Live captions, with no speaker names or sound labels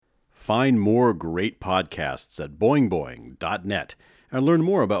Find more great podcasts at boingboing.net and learn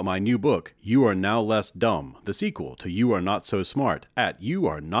more about my new book, You Are Now Less Dumb, the sequel to You Are Not So Smart at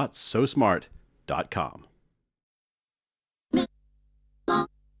youarenotsosmart.com.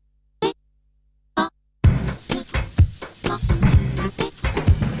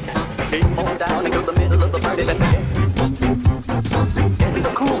 Came on down into the middle of the party and in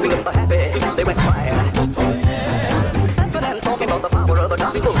the cool of the happy, they went quiet. Dancing and talking about the power of the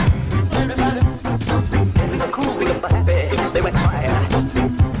gospel. In the cool of the happy, they went quiet.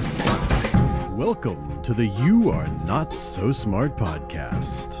 Welcome to the You Are Not So Smart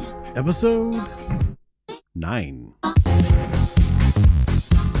podcast, episode 9.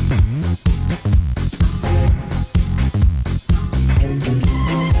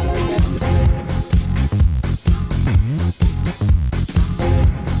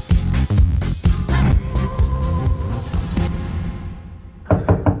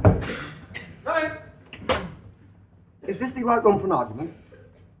 Is this the right room for an argument?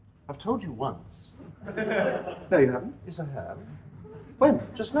 I've told you once. No, you haven't. Yes, I have. When?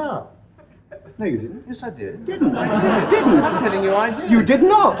 Just now. No, you didn't. Yes, I did. Didn't. I did. Didn't. I'm telling you, I did. You did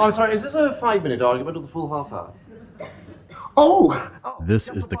not. Oh, I'm sorry. Is this a 5-minute argument or the full half hour? Oh. This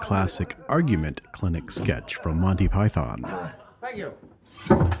is the classic argument clinic sketch from Monty Python. Thank you.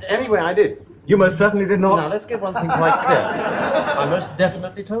 Anyway, I did. You most certainly did not. Now, let's get one thing quite clear. I most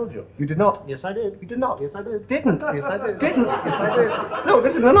definitely told you. You did not. Yes, I did. You did not. Yes, I did. Didn't. Yes, I did. Didn't. Yes, I did. No,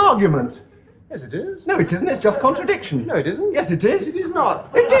 this isn't an argument. Yes, it is. No, it isn't. It's just contradiction. No, it isn't. Yes, it is. It is not.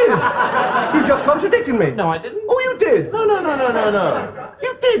 It is. You just contradicted me. No, I didn't. Oh, you did. No.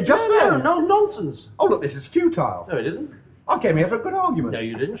 You did just then. No, nonsense. Oh, look, this is futile. No, it isn't. I came here for a good argument. No,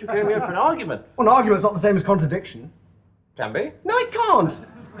 you didn't. You came here for an argument. Well, an argument's not the same as contradiction. Can be. No, it can't.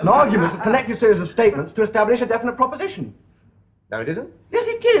 An argument's a connected series of statements to establish a definite proposition. No, it isn't. Yes,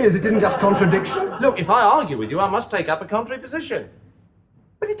 it is. It isn't just contradiction. Look, if I argue with you, I must take up a contrary position.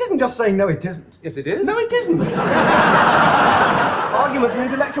 But it isn't just saying no, it isn't. Yes, it is. No, it isn't. Argument's an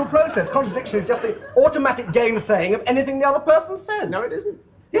intellectual process. Contradiction is just the automatic gainsaying of anything the other person says. No, it isn't.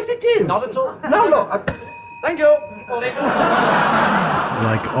 Yes, it is. Not at all. No, look. Thank you.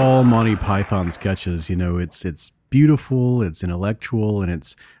 Like all Monty Python sketches, you know, it's beautiful, it's intellectual, and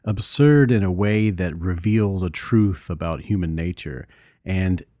it's absurd in a way that reveals a truth about human nature.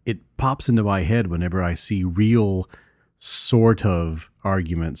 And it pops into my head whenever I see real sort of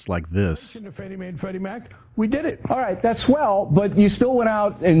arguments like this. Freddie made Freddie Mac. We did it. All right, that's swell, but you still went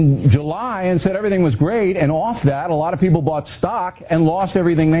out in July and said everything was great, and off that, a lot of people bought stock and lost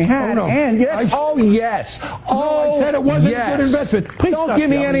everything they had. Oh, no. And yes, I said it wasn't a good investment. Please don't stop give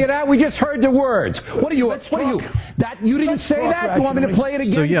me yelling. any of that. We just heard the words. What are you? Let's What are you? talk. That you didn't Let's say talk that? You want me to rationally. play it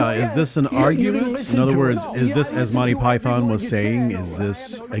again? So yeah, is this an You didn't argument? listen In other to it. words, No, is yeah, this, I as Monty listened to every Python word was you saying, said. is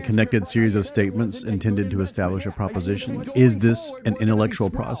this a connected series of statements intended to establish a proposition? Is this an intellectual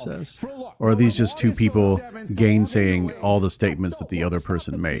process? Or are these just two people gainsaying all the statements that the other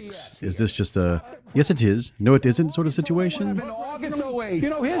person makes? Is this just a, yes it is, no it isn't sort of situation? August 08, You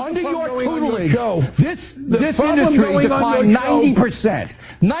know, here's the under your problem going on your tutelage, show. this problem industry going on declined your show.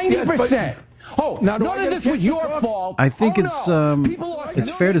 90%. 90%. Oh, Now, do none I of get a this chance was to your talk? fault. I think Oh, no. People lost it's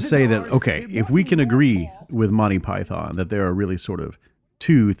fair to millions of say that, dollars. okay, if we can agree with Monty Python that there are really sort of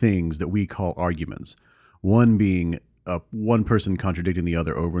two things that we call arguments, one being one person contradicting the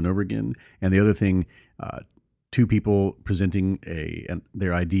other over and over again, and the other thing, two people presenting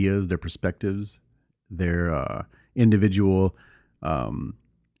their ideas, their perspectives, their individual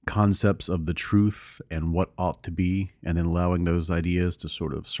concepts of the truth and what ought to be, and then allowing those ideas to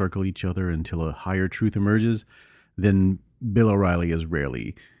sort of circle each other until a higher truth emerges, then Bill O'Reilly is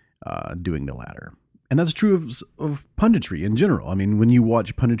rarely doing the latter. And that's true of punditry in general. I mean, when you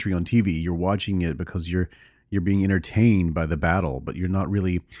watch punditry on TV, you're watching it because you're being entertained by the battle, but you're not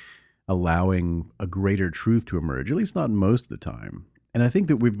really allowing a greater truth to emerge, at least not most of the time. And I think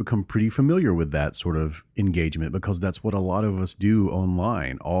that we've become pretty familiar with that sort of engagement because that's what a lot of us do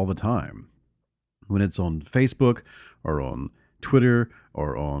online all the time. When it's on Facebook or on Twitter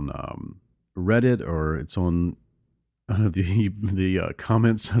or on Reddit, or it's on the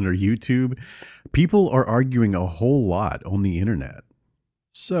comments under YouTube, people are arguing a whole lot on the internet.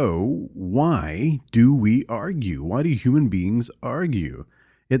 So why do we argue? Why do human beings argue?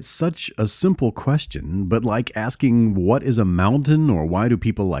 It's such a simple question, but like asking what is a mountain or why do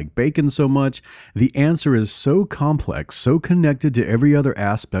people like bacon so much, the answer is so complex, so connected to every other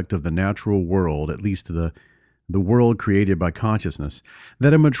aspect of the natural world, at least the world created by consciousness,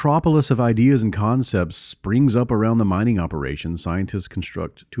 that a metropolis of ideas and concepts springs up around the mining operation scientists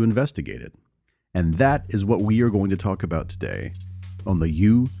construct to investigate it. And that is what we are going to talk about today on the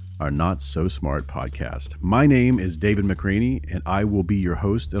You our Not So Smart podcast. My name is David McCraney, and I will be your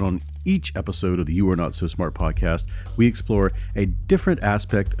host. And on each episode of the You Are Not So Smart podcast, we explore a different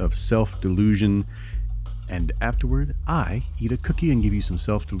aspect of self-delusion. And afterward, I eat a cookie and give you some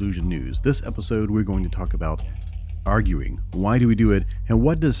self-delusion news. This episode, we're going to talk about arguing. Why do we do it? And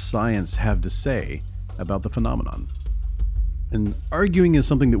what does science have to say about the phenomenon? And arguing is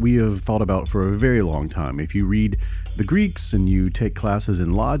something that we have thought about for a very long time. If you read the Greeks and you take classes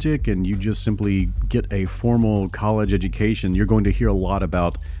in logic and you just simply get a formal college education, you're going to hear a lot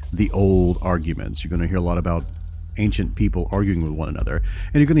about the old arguments. You're going to hear a lot about ancient people arguing with one another.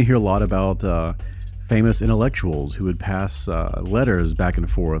 And you're going to hear a lot about famous intellectuals who would pass letters back and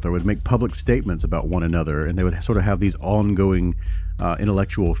forth or would make public statements about one another. And they would sort of have these ongoing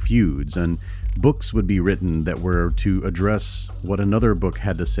intellectual feuds. And books would be written that were to address what another book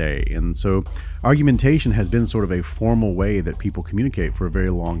had to say. And so argumentation has been sort of a formal way that people communicate for a very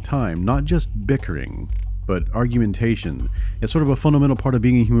long time, not just bickering, but argumentation. It's sort of a fundamental part of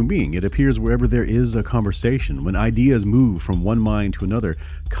being a human being. It appears wherever there is a conversation. When ideas move from one mind to another,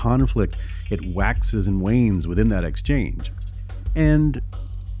 conflict, it waxes and wanes within that exchange. And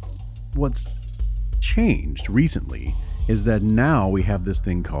what's changed recently is that now we have this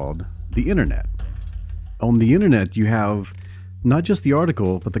thing called the internet. On the internet, you have not just the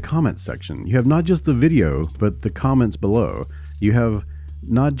article, but the comments section. You have not just the video, but the comments below. You have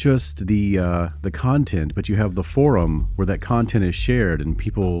not just the content, but you have the forum where that content is shared and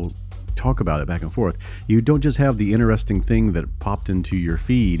people talk about it back and forth. You don't just have the interesting thing that popped into your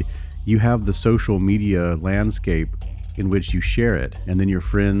feed. You have the social media landscape in which you share it, and then your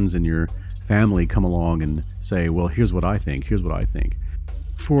friends and your family come along and say, well, here's what I think, here's what I think.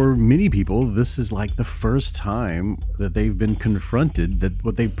 For many people, this is like the first time that they've been confronted that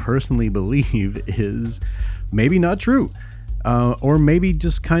what they personally believe is maybe not true, or maybe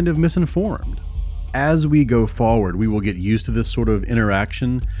just kind of misinformed. As we go forward, we will get used to this sort of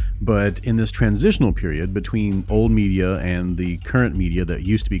interaction, but in this transitional period between old media and the current media that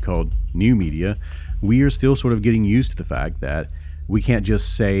used to be called new media, we are still sort of getting used to the fact that we can't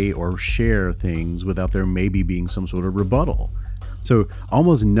just say or share things without there maybe being some sort of rebuttal. So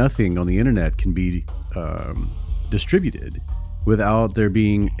almost nothing on the internet can be distributed without there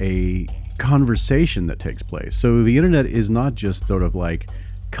being a conversation that takes place. So the internet is not just sort of like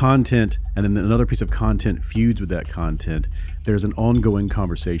content and then another piece of content feuds with that content. There's an ongoing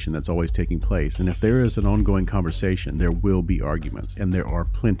conversation that's always taking place. And if there is an ongoing conversation, there will be arguments, and there are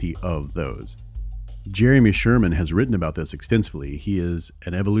plenty of those. Jeremy Sherman has written about this extensively. He is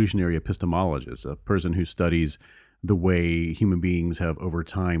an evolutionary epistemologist, a person who studies the way human beings have over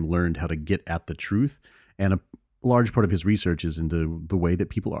time learned how to get at the truth. And a large part of his research is into the way that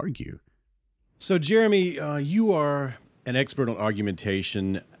people argue. So Jeremy, you are an expert on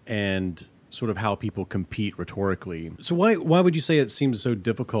argumentation and sort of how people compete rhetorically. So why would you say it seems so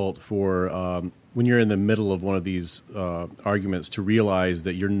difficult for when you're in the middle of one of these arguments to realize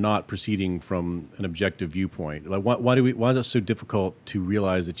that you're not proceeding from an objective viewpoint? Like why is it so difficult to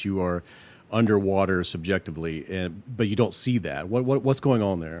realize that you are underwater subjectively, but you don't see that? What's going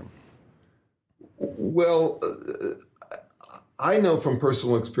on there? Well, I know from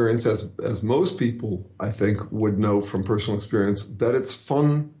personal experience, as most people I think would know from personal experience, that it's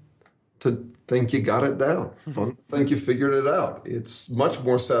fun to think you got it down, fun to think you figured it out. It's much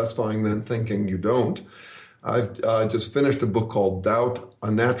more satisfying than thinking you don't. I've just finished a book called Doubt, A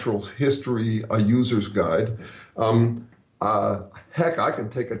Natural History, A User's Guide. Heck, I can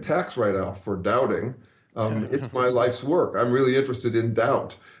take a tax write-off for doubting. It's my life's work. I'm really interested in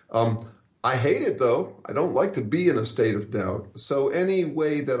doubt. I hate it, though. I don't like to be in a state of doubt. So any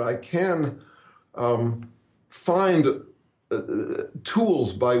way that I can find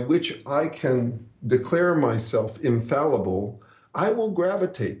tools by which I can declare myself infallible, I will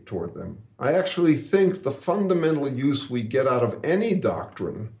gravitate toward them. I actually think the fundamental use we get out of any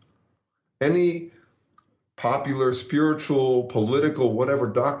doctrine, any popular, spiritual, political, whatever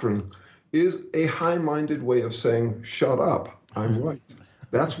doctrine, is a high-minded way of saying, shut up, I'm right.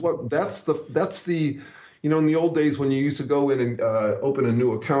 That's the, in the old days when you used to go in and open a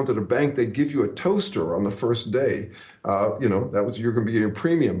new account at a bank, they'd give you a toaster on the first day. You're going to be a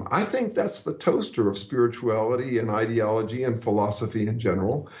premium. I think that's the toaster of spirituality and ideology and philosophy in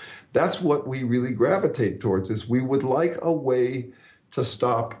general. That's what we really gravitate towards, is we would like a way to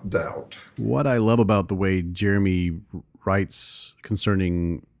stop doubt. What I love about the way Jeremy writes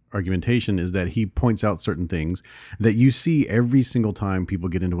concerning argumentation is that he points out certain things that you see every single time people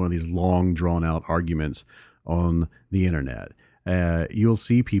get into one of these long, drawn-out arguments on the internet. You'll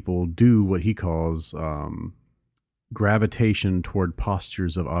see people do what he calls gravitation toward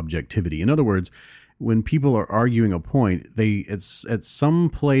postures of objectivity. In other words, when people are arguing a point, it's at some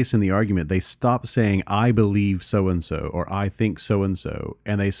place in the argument they stop saying I believe so and so or I think so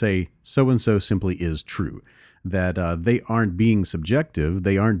and they say so and so simply is true. That they aren't being subjective,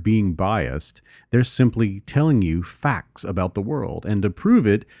 they aren't being biased. They're simply telling you facts about the world. And to prove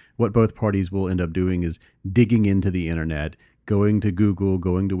it, what both parties will end up doing is digging into the internet, going to Google,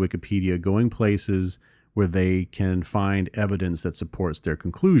 going to Wikipedia, going places where they can find evidence that supports their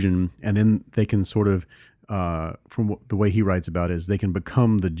conclusion, and then they can sort of, from the way he writes about it, is they can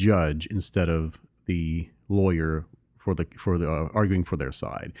become the judge instead of the lawyer for the arguing for their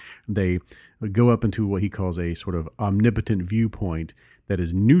side. They go up into what he calls a sort of omnipotent viewpoint that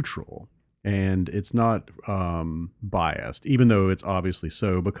is neutral, and it's not biased, even though it's obviously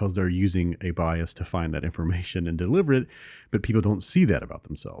so because they're using a bias to find that information and deliver it, but people don't see that about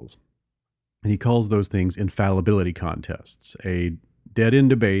themselves. And he calls those things infallibility contests, a dead-end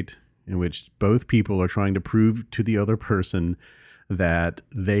debate in which both people are trying to prove to the other person that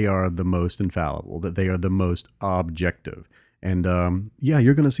they are the most infallible, that they are the most objective. And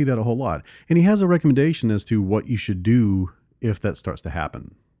you're going to see that a whole lot. And he has a recommendation as to what you should do if that starts to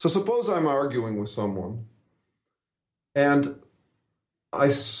happen. So suppose I'm arguing with someone and I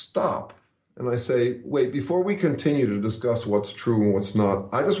stop and I say, wait, before we continue to discuss what's true and what's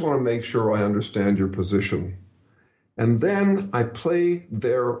not, I just want to make sure I understand your position. And then I play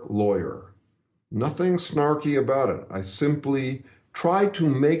their lawyer. Nothing snarky about it. I simply try to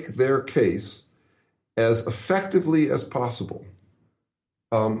make their case as effectively as possible.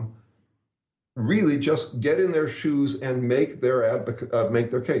 Really just get in their shoes and make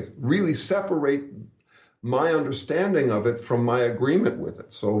their case. Really separate my understanding of it from my agreement with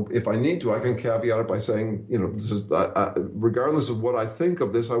it. So if I need to, I can caveat it by saying, this is, regardless of what I think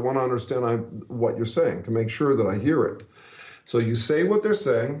of this, I want to understand what you're saying to make sure that I hear it. So you say what they're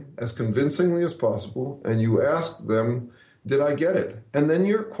saying as convincingly as possible, and you ask them, did I get it? And then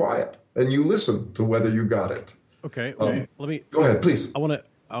you're quiet and you listen to whether you got it. Okay. Let me go ahead, please. I want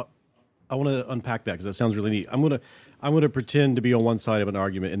to unpack that because that sounds really neat. I'm going to pretend to be on one side of an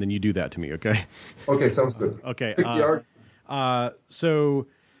argument, and then you do that to me, okay? Okay, sounds good. Okay. Pick the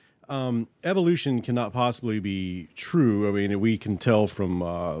argument. Evolution cannot possibly be true. I mean, we can tell from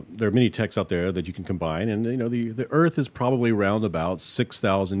there are many texts out there that you can combine, and the Earth is probably around about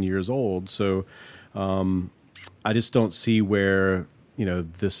 6,000 years old. So I just don't see where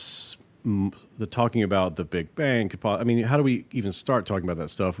the talking about the Big Bang could. I mean, how do we even start talking about that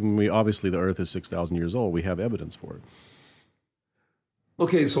stuff? I mean, obviously the Earth is 6,000 years old. We have evidence for it.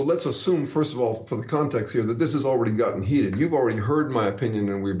 Okay, so let's assume, first of all, for the context here, that this has already gotten heated. You've already heard my opinion,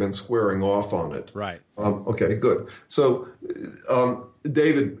 and we've been squaring off on it. Right. Okay, good. So,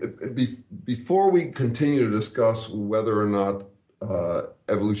 David, before we continue to discuss whether or not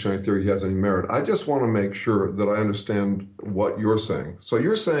evolutionary theory has any merit, I just want to make sure that I understand what you're saying. So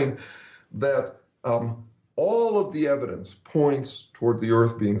you're saying that all of the evidence points toward the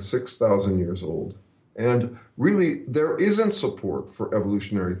Earth being 6,000 years old. And really, there isn't support for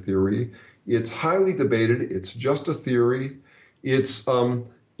evolutionary theory. It's highly debated. It's just a theory. It's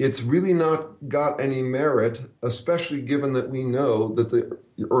really not got any merit, especially given that we know that the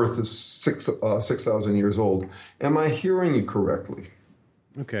Earth is 6,000 years old. Am I hearing you correctly?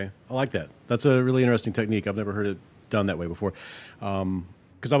 Okay, I like that. That's a really interesting technique. I've never heard it done that way before.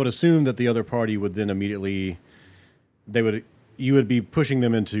 Because I would assume that the other party would then immediately, you would be pushing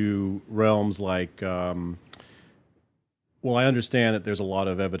them into realms like, well, I understand that there's a lot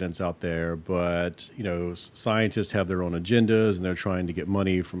of evidence out there, but scientists have their own agendas and they're trying to get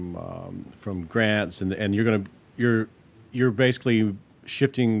money from grants, and you're basically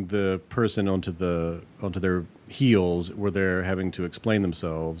shifting the person onto their heels where they're having to explain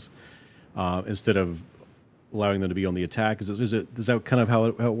themselves instead of allowing them to be on the attack. Is that kind of how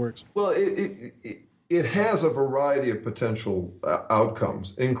it works? Well, it has a variety of potential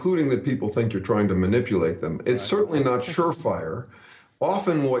outcomes, including that people think you're trying to manipulate them. It's certainly not surefire.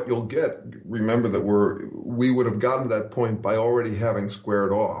 Often what you'll get, remember that we would have gotten to that point by already having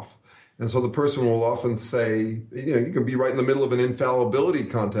squared off. And so the person will often say, you can be right in the middle of an infallibility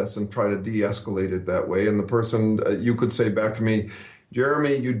contest and try to de-escalate it that way. And the person, you could say back to me,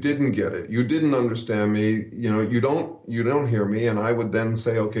 Jeremy, you didn't get it. You didn't understand me. You don't hear me. And I would then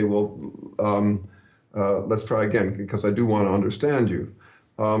say, okay, well, let's try again, because I do want to understand you.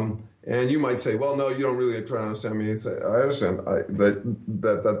 And you might say, well, no, you don't really try to understand me. Say, I understand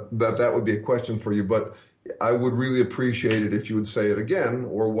that would be a question for you, but I would really appreciate it if you would say it again,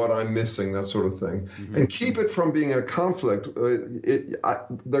 or what I'm missing, that sort of thing. Mm-hmm. And keep it from being a conflict.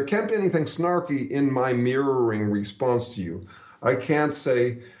 There can't be anything snarky in my mirroring response to you. I can't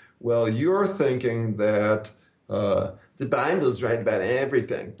say, well, you're thinking that the Bible's right about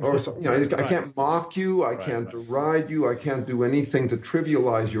everything, or something. I can't mock you, I can't deride you, I can't do anything to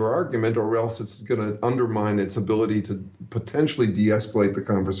trivialize your argument, or else it's going to undermine its ability to potentially de-escalate the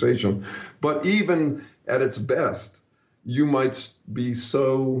conversation. But even at its best, you might be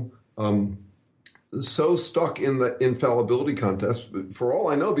so stuck in the infallibility contest, for all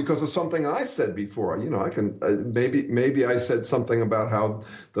I know, because of something I said before. I can maybe I said something about how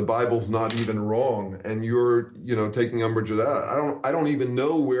the Bible's not even wrong, and you're taking umbrage with that. I don't even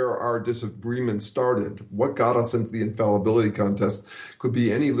know where our disagreement started. What got us into the infallibility contest could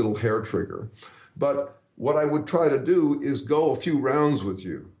be any little hair trigger. But what I would try to do is go a few rounds with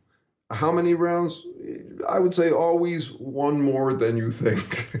you. How many rounds? I would say always one more than you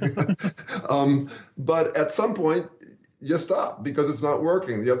think. But at some point, you stop because it's not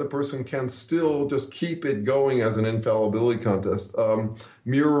working. The other person can still just keep it going as an infallibility contest.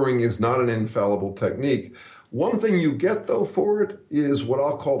 Mirroring is not an infallible technique. One thing you get, though, for it is what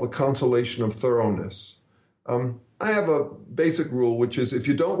I'll call the consolation of thoroughness. I have a basic rule, which is if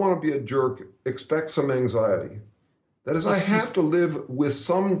you don't want to be a jerk, expect some anxiety. That is, I have to live with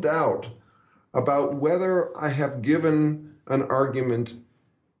some doubt about whether I have given an argument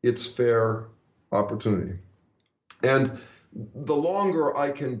its fair opportunity. And the longer I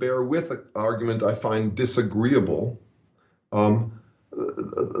can bear with an argument I find disagreeable,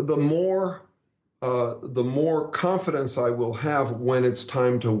 the more confidence I will have when it's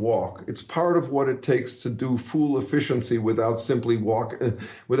time to walk. It's part of what it takes to do fool efficiency without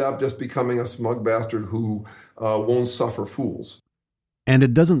just becoming a smug bastard who won't suffer fools. And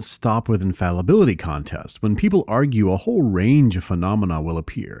it doesn't stop with infallibility contests. When people argue, a whole range of phenomena will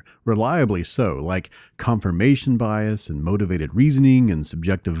appear, reliably so, like confirmation bias and motivated reasoning and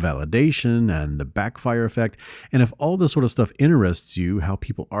subjective validation and the backfire effect. And if all this sort of stuff interests you, how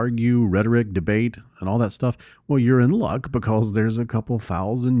people argue, rhetoric, debate, and all that stuff, well, you're in luck because there's a couple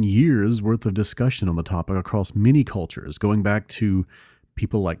thousand years worth of discussion on the topic across many cultures, going back to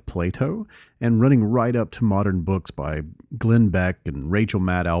people like Plato and running right up to modern books by Glenn Beck and Rachel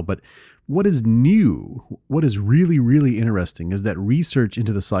Maddow. But what is new, what is really, really interesting is that research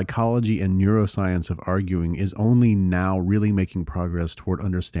into the psychology and neuroscience of arguing is only now really making progress toward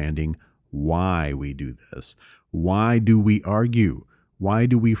understanding why we do this. Why do we argue? Why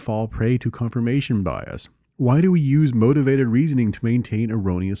do we fall prey to confirmation bias? Why do we use motivated reasoning to maintain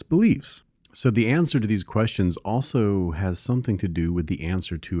erroneous beliefs? So the answer to these questions also has something to do with the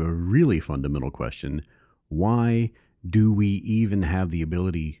answer to a really fundamental question. Why do we even have the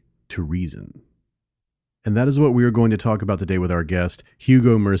ability to reason? And that is what we are going to talk about today with our guest,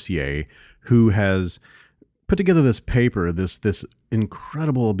 Hugo Mercier, who has put together this paper, this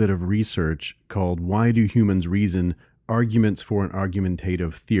incredible bit of research called Why Do Humans Reason? Arguments for an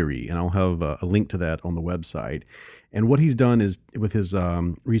Argumentative Theory. And I'll have a link to that on the website. And what he's done is, with his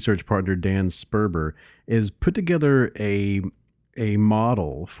research partner, Dan Sperber, is put together a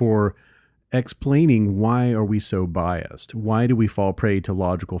model for explaining why are we so biased? Why do we fall prey to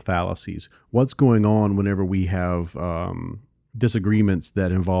logical fallacies? What's going on whenever we have disagreements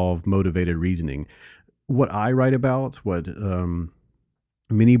that involve motivated reasoning? What I write about, what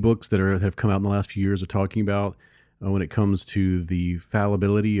many books that have come out in the last few years are talking about, when it comes to the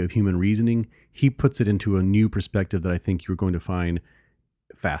fallibility of human reasoning, he puts it into a new perspective that I think you're going to find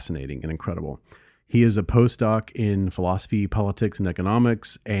fascinating and incredible. He is a postdoc in philosophy, politics, and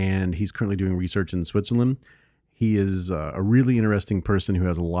economics, and he's currently doing research in Switzerland. He is a really interesting person who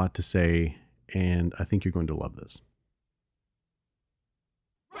has a lot to say, and I think you're going to love this.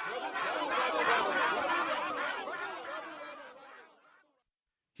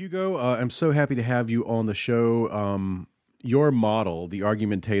 Hugo, I'm so happy to have you on the show. Your model, the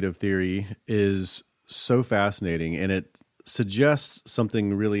argumentative theory, is so fascinating, and it suggests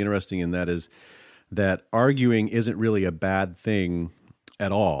something really interesting, and that is that arguing isn't really a bad thing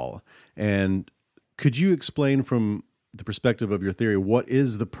at all. And could you explain from the perspective of your theory, what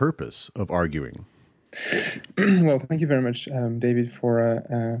is the purpose of arguing? Well, thank you very much, David,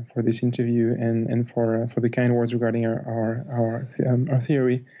 for this interview and for the kind words regarding our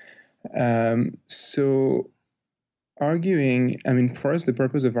theory. So, arguing. I mean, for us, the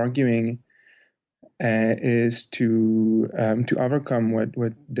purpose of arguing is to overcome what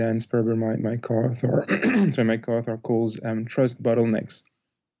Dan Sperber, my co-author, my co-author calls trust bottlenecks.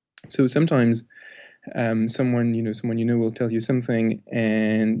 So sometimes Someone will tell you something,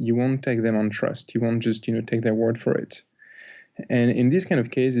 and you won't take them on trust. You won't just take their word for it. And in these kind of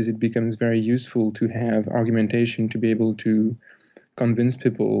cases, it becomes very useful to have argumentation to be able to convince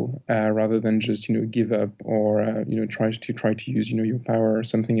people rather than just give up or try to use your power or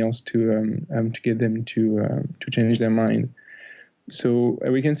something else to get them to change their mind. So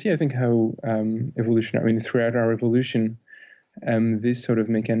we can see, I think, how throughout our evolution, this sort of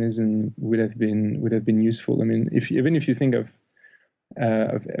mechanism would have been useful. I mean, if you think of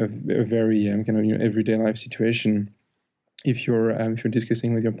a very everyday life situation, if you're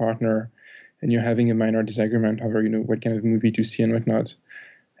discussing with your partner and you're having a minor disagreement over what kind of movie to see and whatnot,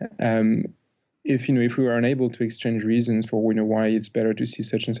 if we were unable to exchange reasons for why it's better to see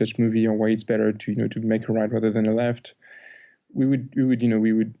such and such movie, or why it's better to to make a right rather than a left, we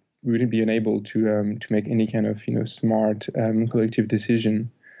wouldn't be unable to make any kind of smart collective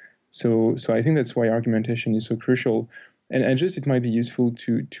decision. So I think that's why argumentation is so crucial, and just it might be useful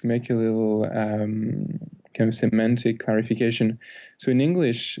to make a little kind of semantic clarification. So in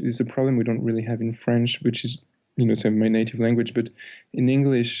English, there's a problem we don't really have in French, which is my native language. But in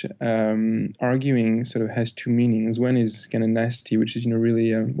English, arguing sort of has two meanings. One is kind of nasty, which is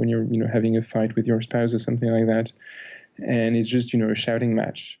really when you're having a fight with your spouse or something like that, and it's just a shouting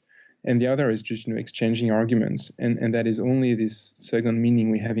match. And the other is just exchanging arguments, and that is only this second meaning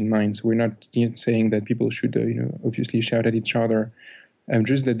we have in mind. So we're not saying that people should obviously shout at each other,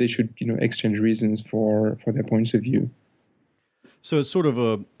 just that they should exchange reasons for their points of view. So it's sort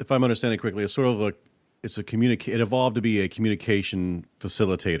of if I'm understanding correctly, it evolved to be a communication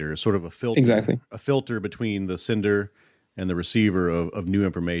facilitator, sort of a filter, exactly, a filter between the sender and the receiver of new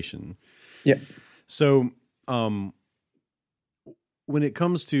information. Yeah. So when it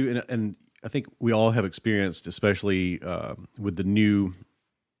comes to, and I think we all have experienced, especially with the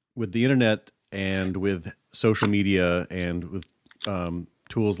internet and with social media and with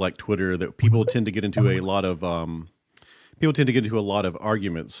tools like Twitter, that people tend to get into a lot of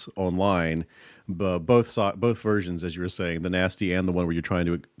arguments online, both versions, as you were saying, the nasty and the one where you're trying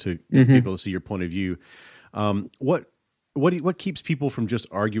to get people to see your point of view. What keeps people from just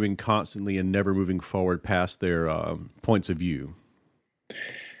arguing constantly and never moving forward past their points of view?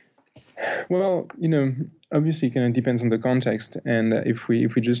 Well, obviously it kind of depends on the context, and if we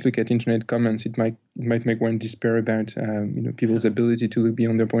just look at internet comments, it might make one despair about people's ability to look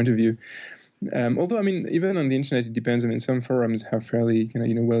beyond their point of view. Although, I mean, even on the internet, it depends. I mean, some forums have fairly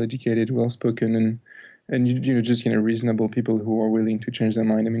well educated, well spoken, and just reasonable people who are willing to change their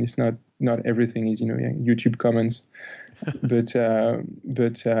mind. I mean, it's not everything is YouTube comments, but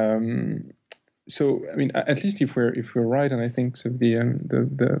so I mean, at least if we're right, and I think so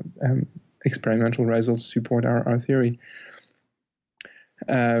the experimental results support our theory.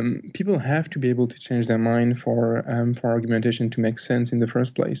 People have to be able to change their mind for argumentation to make sense in the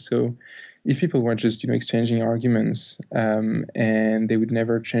first place. So if people were just exchanging arguments and they would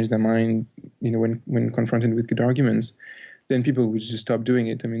never change their mind when confronted with good arguments, then people would just stop doing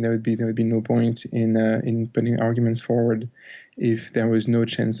it. I mean, there would be no point in putting arguments forward if there was no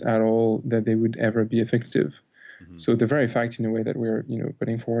chance at all that they would ever be effective. Mm-hmm. So the very fact, in a way, that we're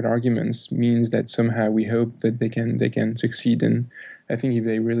putting forward arguments means that somehow we hope that they can succeed. And I think if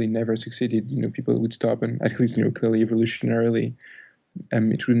they really never succeeded, people would stop. And at least clearly evolutionarily,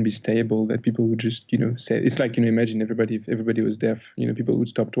 it wouldn't be stable. That people would just say, it's like imagine if everybody was deaf, people would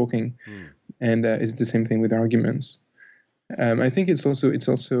stop talking. And it's the same thing with arguments. I think it's also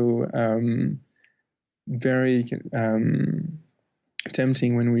very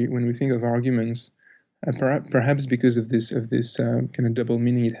tempting when we think of arguments, perhaps because of this kind of double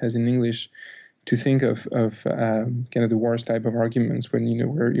meaning it has in English, to think of kind of the worst type of arguments when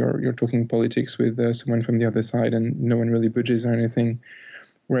where you're talking politics with someone from the other side and no one really budges or anything,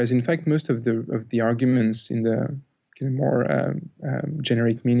 whereas in fact most of the arguments in the more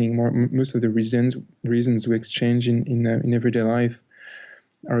generic meaning, most of the reasons we exchange in everyday life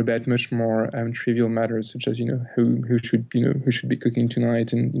are about much more trivial matters, such as who should be cooking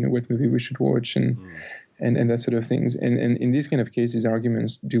tonight, and what movie we should watch, and that sort of things. And in these kind of cases,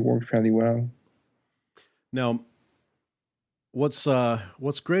 arguments do work fairly well. Now, what's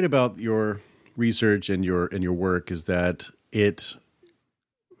great about your research and your work is that it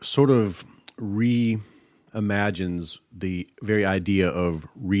sort of reimagines the very idea of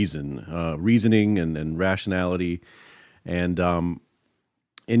reasoning and rationality. And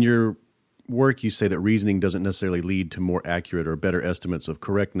in your work, you say that reasoning doesn't necessarily lead to more accurate or better estimates of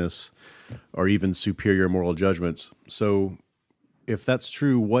correctness or even superior moral judgments. So if that's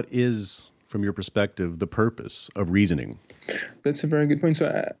true, what is, from your perspective, the purpose of reasoning? That's a very good point.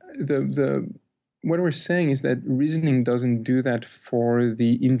 So what we're saying is that reasoning doesn't do that for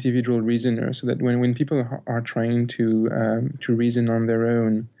the individual reasoner. So that when people are trying to reason on their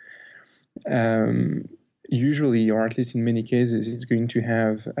own, usually, or at least in many cases, it's going to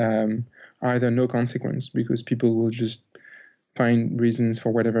have either no consequence, because people will just find reasons for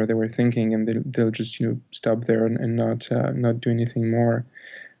whatever they were thinking, and they'll just stop there and not do anything more.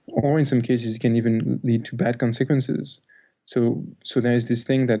 Or in some cases, it can even lead to bad consequences. So there's this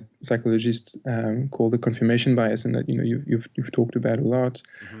thing that psychologists call the confirmation bias, and that you've talked about a lot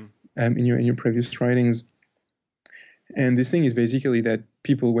in your previous writings. And this thing is basically that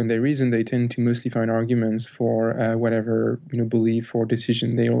people, when they reason, they tend to mostly find arguments for whatever belief or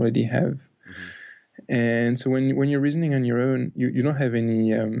decision they already have. And so when you're reasoning on your own, you don't have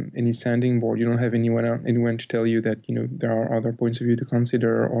any sounding board. You don't have anyone to tell you that there are other points of view to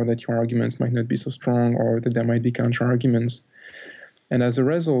consider, or that your arguments might not be so strong, or that there might be counter arguments. And as a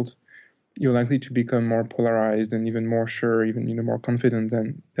result, you're likely to become more polarized and even more sure, even more confident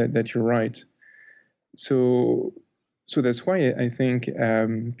that you're right. So that's why I think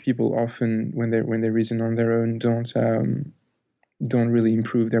people often, when they reason on their own, don't really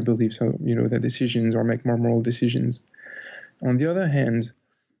improve their beliefs or their decisions, or make more moral decisions. On the other hand,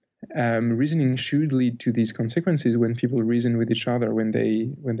 reasoning should lead to these consequences when people reason with each other, when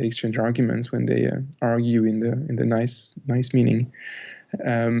they exchange arguments, when they argue in the nice meaning.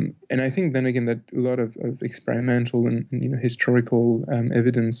 And I think then again that a lot of experimental and historical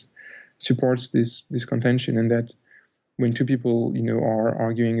evidence supports this contention, and that when two people are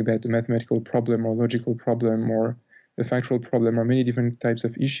arguing about a mathematical problem or logical problem or a factual problem or many different types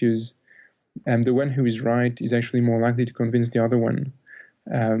of issues, the one who is right is actually more likely to convince the other one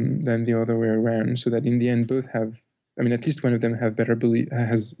than the other way around. So that in the end, both have, at least one of them has better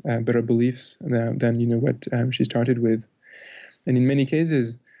beliefs than what she started with. And in many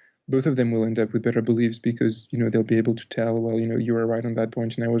cases, both of them will end up with better beliefs, because they'll be able to tell, well, you were right on that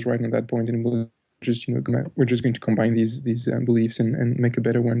point and I was right on that point, and we're just going to combine these beliefs and make a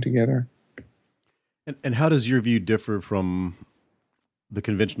better one together. And how does your view differ from the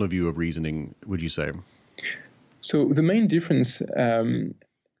conventional view of reasoning, would you say? So the main difference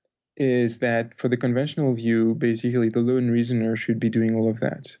is that for the conventional view, basically the lone reasoner should be doing all of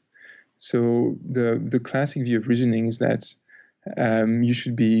that. So the classic view of reasoning is that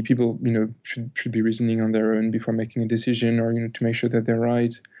people should be reasoning on their own before making a decision, or to make sure that they're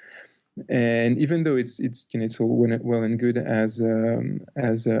right. And even though it's all well and good as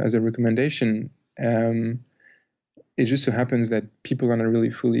a recommendation, it just so happens that people are not really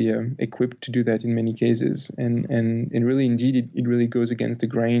fully equipped to do that in many cases, and really, indeed, it really goes against the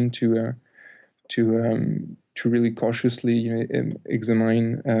grain to really cautiously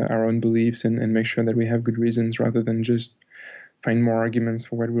examine our own beliefs and make sure that we have good reasons, rather than just find more arguments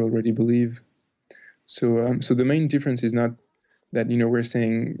for what we already believe. So the main difference is not that we're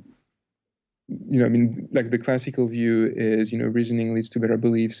saying, like the classical view is, reasoning leads to better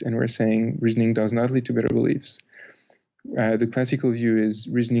beliefs, and we're saying reasoning does not lead to better beliefs. The classical view is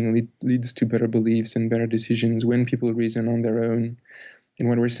reasoning leads to better beliefs and better decisions when people reason on their own. And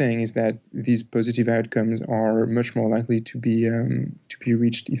what we're saying is that these positive outcomes are much more likely to be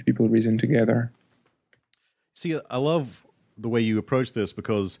reached if people reason together. See, I love the way you approach this,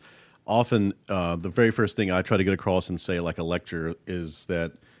 because often the very first thing I try to get across and say, like a lecture, is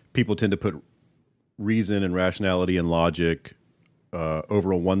that people tend to put reason and rationality and logic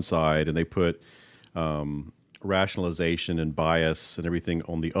over on one side, and they put rationalization and bias and everything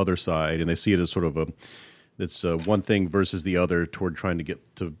on the other side, and they see it as sort of it's one thing versus the other toward trying to get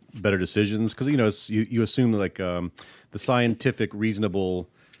to better decisions. Because you assume like the scientific, reasonable,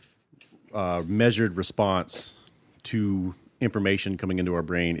 measured response to information coming into our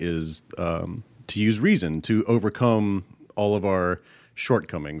brain is to use reason to overcome all of our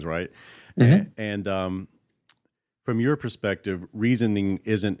shortcomings, right? Mm-hmm. And from your perspective, reasoning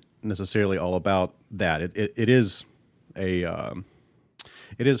isn't necessarily all about that. It is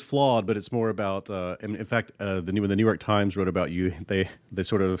flawed, but it's more about. In fact, when the New York Times wrote about you, they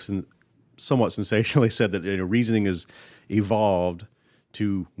sort of somewhat sensationally said that reasoning is evolved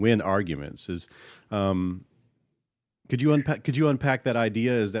to win arguments. Could you unpack that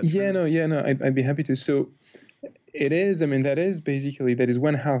idea? Is that true? I'd be happy to. So it is. That is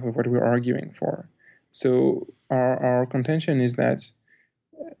one half of what we're arguing for. So our contention is that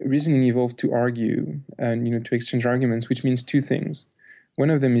reasoning evolved to argue and to exchange arguments, which means two things. One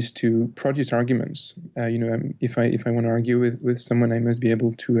of them is to produce arguments. If I want to argue with someone, I must be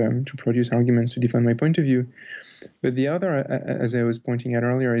able to produce arguments to defend my point of view. But the other, as I was pointing out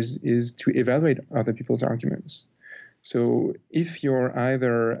earlier, is to evaluate other people's arguments. So if you're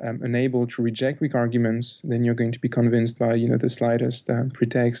either unable to reject weak arguments, then you're going to be convinced by the slightest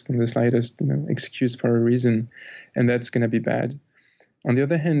pretext and the slightest excuse for a reason, and that's going to be bad. On the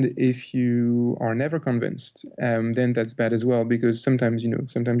other hand, if you are never convinced, then that's bad as well, because sometimes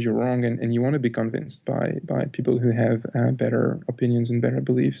you're wrong, and you want to be convinced by people who have better opinions and better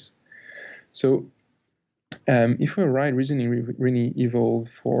beliefs. So if we're right, reasoning really evolved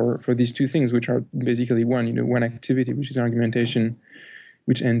for these two things, which are basically one activity, which is argumentation,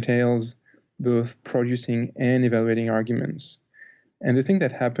 which entails both producing and evaluating arguments. And the thing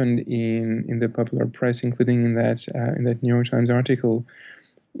that happened in the popular press, including in that New York Times article,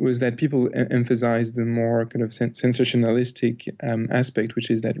 was that people emphasized the more kind of sensationalistic aspect, which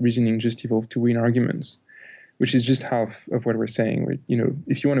is that reasoning just evolved to win arguments, which is just half of what we're saying.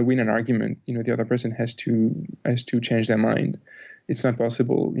 If you want to win an argument, the other person has to change their mind. It's not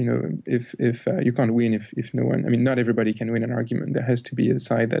possible, if you can't win if no one. I mean, not everybody can win an argument. There has to be a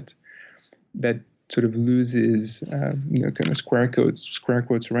side that sort of loses, kind of square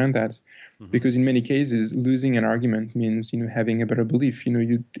quotes around that, because in many cases, losing an argument means having a better belief.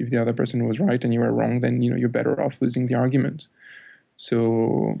 If the other person was right and you were wrong, then you're better off losing the argument.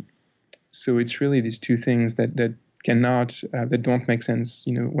 So it's really these two things that cannot that don't make sense,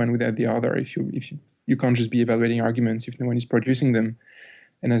 one without the other. If you can't just be evaluating arguments if no one is producing them,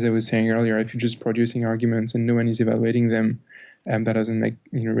 and as I was saying earlier, if you're just producing arguments and no one is evaluating them, that doesn't make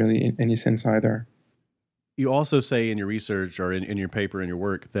really any sense either. You also say in your research or in your paper, in your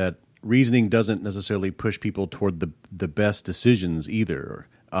work, that reasoning doesn't necessarily push people toward the best decisions either,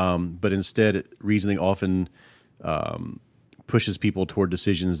 but instead reasoning often pushes people toward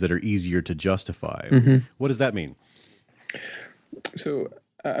decisions that are easier to justify. Mm-hmm. What does that mean? So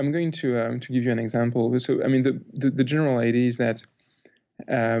I'm going to give you an example. So I mean, the general idea is that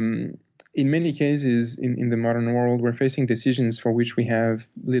in many cases in the modern world, we're facing decisions for which we have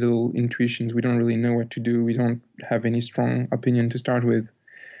little intuitions. We don't really know what to do. We don't have any strong opinion to start with.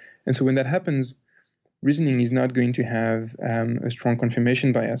 And so when that happens, reasoning is not going to have a strong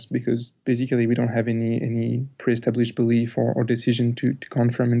confirmation bias, because basically we don't have any pre-established belief or decision to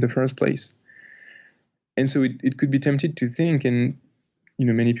confirm in the first place. And so it could be tempted to think, and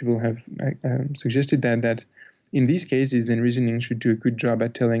many people have suggested that in these cases, then reasoning should do a good job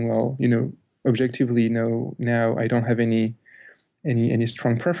at telling, well, objectively, no, now I don't have any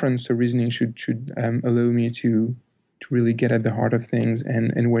strong preference, so reasoning should allow me to really get at the heart of things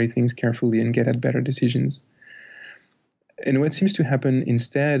and weigh things carefully and get at better decisions. And what seems to happen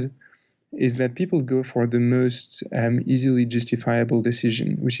instead is that people go for the most easily justifiable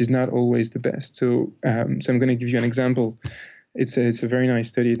decision, which is not always the best. So I'm going to give you an example. It's a very nice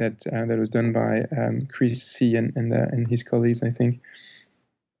study that was done by Chris C. and his colleagues, I think.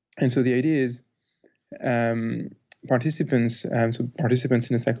 And so the idea is participants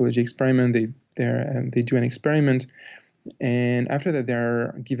in a psychology experiment, they do an experiment, and after that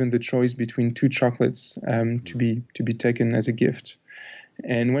they're given the choice between two chocolates to be taken as a gift.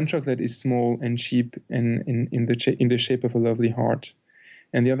 And one chocolate is small and cheap and in the shape of a lovely heart.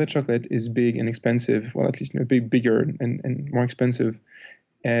 And the other chocolate is big and expensive, well, at least bigger and more expensive,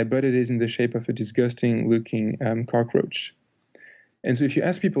 but it is in the shape of a disgusting-looking cockroach. And so if you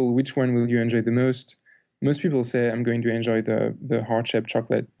ask people which one will you enjoy the most people say, I'm going to enjoy the heart-shaped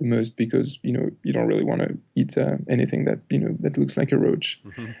chocolate the most, because you don't really want to eat anything that looks like a roach.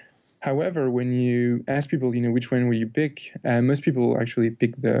 Mm-hmm. However, when you ask people, which one will you pick, most people actually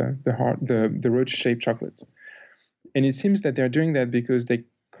pick the roach-shaped chocolate. And it seems that they're doing that because they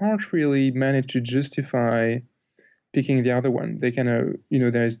can't really manage to justify picking the other one. They kind of,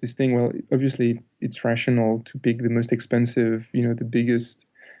 there's this thing, well, obviously it's rational to pick the most expensive, the biggest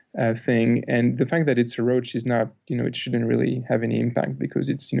thing. And the fact that it's a roach is not, it shouldn't really have any impact, because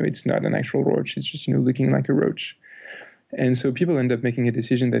it's not an actual roach. It's just, looking like a roach. And so people end up making a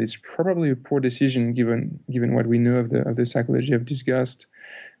decision that is probably a poor decision given what we know of the psychology of disgust.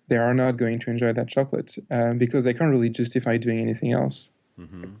 They are not going to enjoy that chocolate because they can't really justify doing anything else.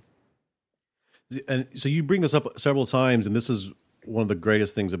 Mm-hmm. And so you bring this up several times, and this is one of the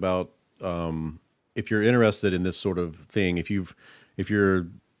greatest things about if you're interested in this sort of thing, if you're,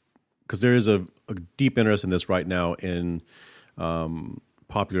 because there is a deep interest in this right now in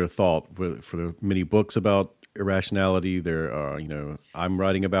popular thought for the many books about irrationality. There are, I'm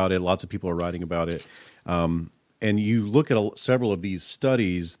writing about it. Lots of people are writing about it. And you look at several of these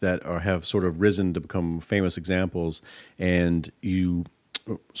studies that have sort of risen to become famous examples, and you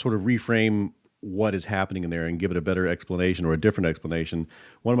sort of reframe what is happening in there and give it a better explanation or a different explanation.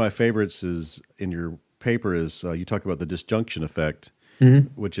 One of my favorites is in your paper is you talk about the disjunction effect, mm-hmm.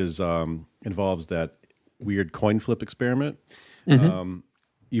 which is involves that weird coin flip experiment. Mm-hmm.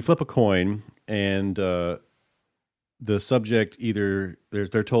 You flip a coin, and the subject either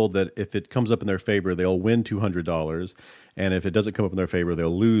they're told that if it comes up in their favor, they'll win $200, and if it doesn't come up in their favor,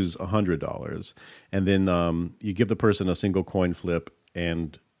 they'll lose $100. And then you give the person a single coin flip,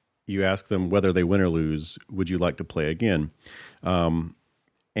 and you ask them whether they win or lose. Would you like to play again?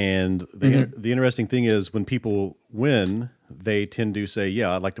 And the interesting thing is, when people win, they tend to say,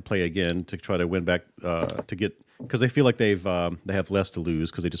 "Yeah, I'd like to play again," to try to win back to get, because they feel like they have less to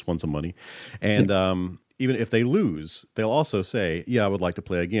lose because they just won some money, and even if they lose, they'll also say, "Yeah, I would like to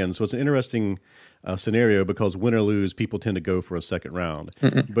play again." So it's an interesting scenario, because win or lose, people tend to go for a second round.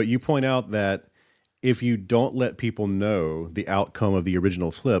 But you point out that if you don't let people know the outcome of the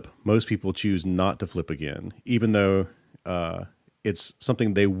original flip, most people choose not to flip again, even though it's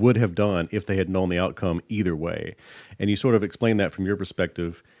something they would have done if they had known the outcome either way. And you sort of explain that from your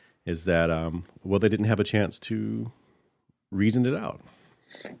perspective, is that, well, they didn't have a chance to reason it out.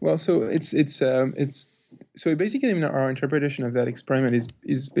 Well, so it's so basically, I mean, our interpretation of that experiment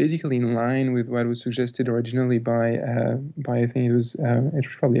is basically in line with what was suggested originally by I think it was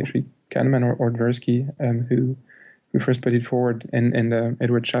probably actually Kahneman or Tversky, who first put it forward, and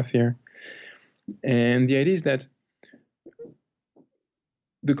Edward Shafir. And the idea is that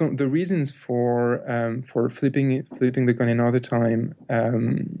the reasons for flipping the coin another time,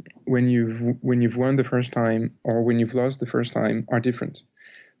 when you've won the first time or when you've lost the first time, are different.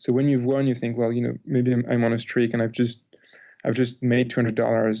 So when you've won, you think, well, maybe I'm on a streak and I've just made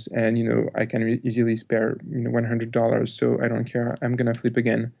 $200, and I can easily spare $100, so I don't care, I'm gonna flip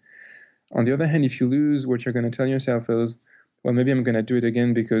again. On the other hand, if you lose, what you're gonna tell yourself is, well, maybe I'm gonna do it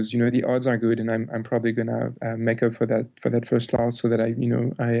again because the odds are good, and I'm probably gonna make up for that first loss, so that I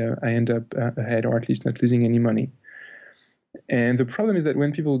end up ahead, or at least not losing any money. And the problem is that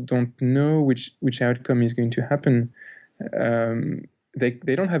when people don't know which outcome is going to happen,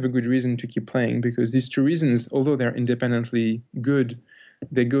 they don't have a good reason to keep playing, because these two reasons, although they're independently good,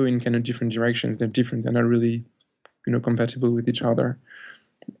 they go in kind of different directions. They're different. They're not really, compatible with each other.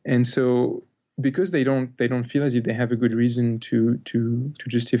 And so, because they don't feel as if they have a good reason to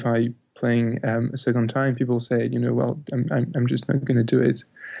justify playing a second time, people say, well, I'm just not going to do it.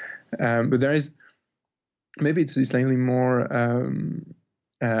 But there is, maybe it's slightly more.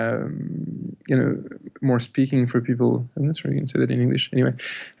 More speaking for people. I'm not sure you can say that in English. Anyway,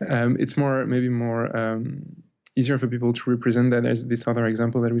 it's maybe more easier for people to represent that. There's this other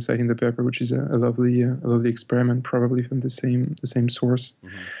example that we cite in the paper, which is a lovely experiment, probably from the same source.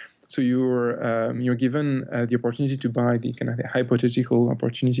 Mm-hmm. So you're given the opportunity to buy the kind of the hypothetical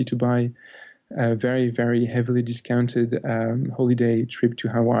opportunity to buy a very, very heavily discounted holiday trip to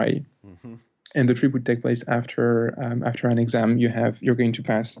Hawaii. Mm-hmm. And the trip would take place after an exam you're going to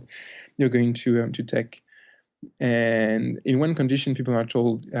pass, you're going to take. And in one condition, people are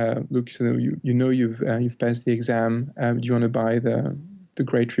told, look, so you've passed the exam. Do you want to buy the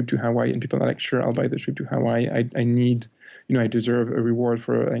great trip to Hawaii? And people are like, sure, I'll buy the trip to Hawaii. I need, I deserve a reward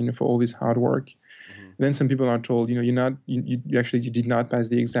for all this hard work. Mm-hmm. Then some people are told, you did not pass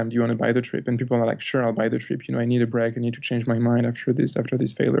the exam. Do you want to buy the trip? And people are like, sure, I'll buy the trip. I need a break. I need to change my mind after this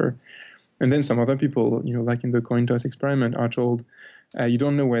failure. And then some other people, like in the coin toss experiment, are told, you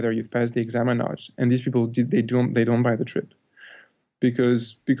don't know whether you've passed the exam or not. And these people, they don't buy the trip,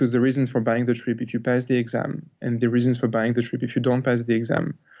 because the reasons for buying the trip if you pass the exam and the reasons for buying the trip if you don't pass the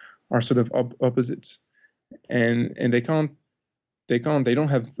exam are sort of opposite. And they don't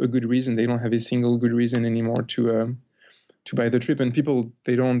have a good reason. They don't have a single good reason anymore to buy the trip. And people,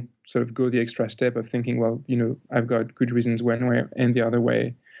 they don't sort of go the extra step of thinking, well, I've got good reasons one way and the other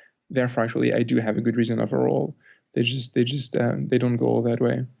way. Therefore, actually, I do have a good reason overall. They don't go all that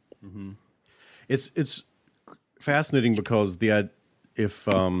way. Mm-hmm. It's fascinating, because if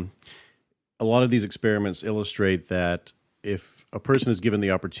a lot of these experiments illustrate that if a person is given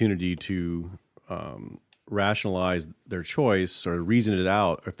the opportunity to rationalize their choice or reason it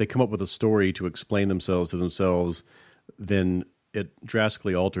out, or if they come up with a story to explain themselves to themselves, then it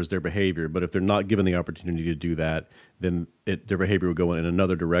drastically alters their behavior. But if they're not given the opportunity to do that, then their behavior will go in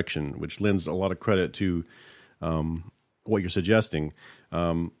another direction, which lends a lot of credit to what you're suggesting,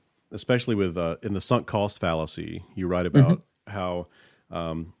 especially with in the sunk cost fallacy. You write about how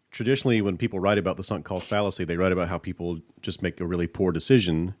traditionally when people write about the sunk cost fallacy, they write about how people just make a really poor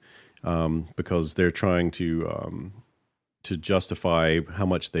decision because they're trying to justify how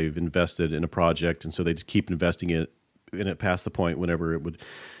much they've invested in a project, and so they just keep investing in it past the point whenever it would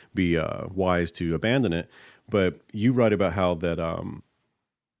be wise to abandon it. But you write about how that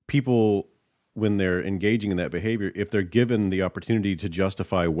people, when they're engaging in that behavior, if they're given the opportunity to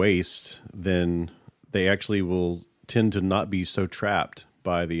justify waste, then they actually will tend to not be so trapped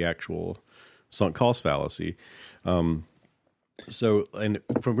by the actual sunk cost fallacy. So, and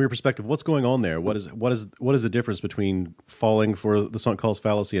from your perspective, what's going on there? What is the difference between falling for the sunk cost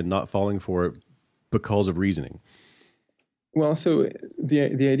fallacy and not falling for it because of reasoning? Well, so the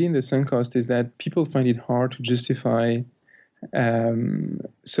idea in the sunk cost is that people find it hard to justify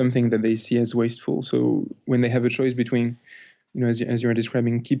something that they see as wasteful. So when they have a choice between, as you're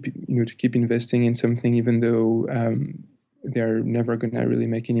describing, to keep investing in something, even though they're never going to really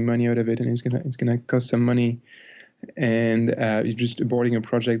make any money out of it, and it's gonna cost some money, and you're just aborting a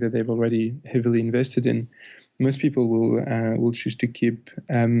project that they've already heavily invested in. Most people will choose to keep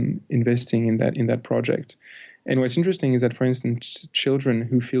investing in that project. And what's interesting is that, for instance, children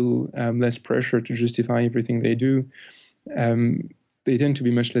who feel less pressure to justify everything they do, they tend to be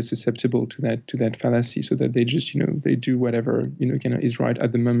much less susceptible to that fallacy, so that they just they do whatever kind of is right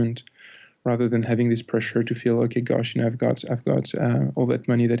at the moment, rather than having this pressure to feel, okay, gosh, I've got all that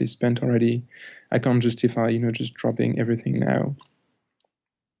money that is spent already. I can't justify just dropping everything now.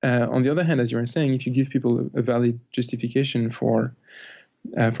 On the other hand, as you were saying, if you give people a valid justification for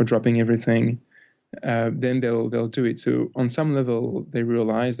dropping everything, then they'll do it. So on some level, they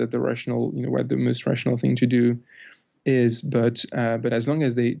realize that the rational, what the most rational thing to do is, but as long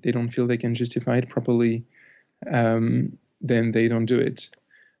as they don't feel they can justify it properly, then they don't do it.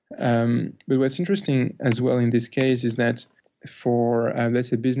 But what's interesting as well in this case is that for let's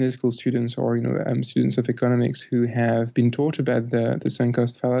say business school students or students of economics who have been taught about the sunk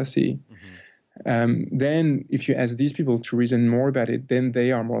cost fallacy, then if you ask these people to reason more about it, then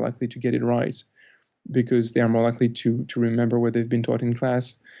they are more likely to get it right, because they are more likely to remember what they've been taught in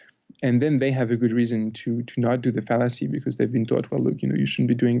class. And then they have a good reason to not do the fallacy, because they've been taught, well, look, you shouldn't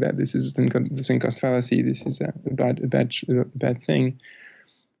be doing that. This is the sunk cost fallacy. This is a bad thing.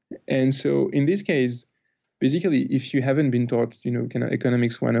 And so in this case, basically, if you haven't been taught, kind of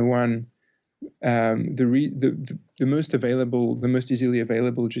economics 101, the most easily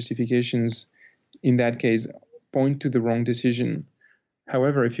available justifications in that case point to the wrong decision.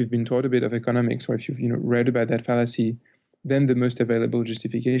 However, if you've been taught a bit of economics, or if you've read about that fallacy, then the most available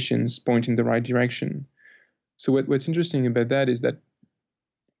justifications point in the right direction. So what's interesting about that is that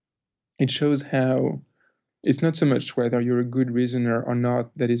it shows how it's not so much whether you're a good reasoner or not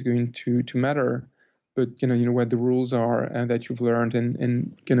that is going to matter, but what the rules are that you've learned,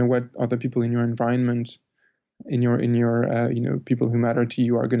 and what other people in your environment, in your people who matter to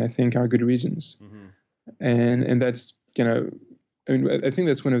you are going to think are good reasons. And that's I think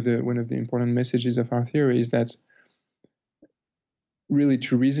that's one of the important messages of our theory, is that really,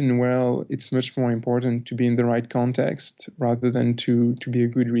 to reason well, it's much more important to be in the right context rather than to be a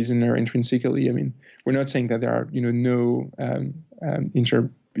good reasoner intrinsically. I mean, we're not saying that there are no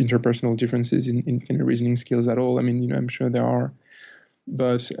interpersonal differences in kind of reasoning skills at all. I mean, I'm sure there are,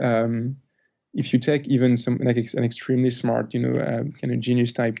 but if you take even an extremely smart, kind of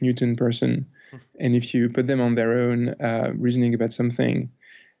genius type Newton person, and if you put them on their own reasoning about something,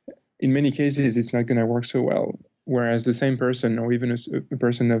 in many cases it's not going to work so well. Whereas the same person, or even a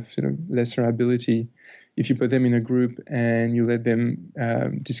person of lesser ability, if you put them in a group and you let them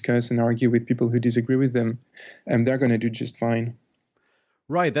discuss and argue with people who disagree with them, they're going to do just fine.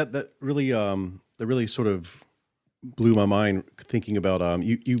 Right. That really sort of blew my mind, thinking about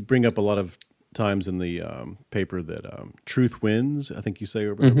you bring up a lot of times in the paper that truth wins, I think you say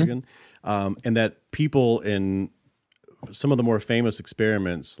over and over again, and that people in some of the more famous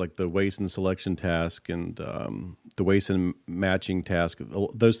experiments, like the Wason selection task and the Wason matching task,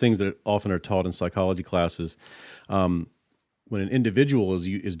 those things that often are taught in psychology classes, when an individual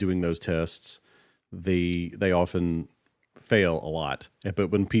is doing those tests, they often fail a lot. But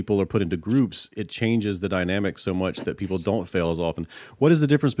when people are put into groups, it changes the dynamic so much that people don't fail as often. What is the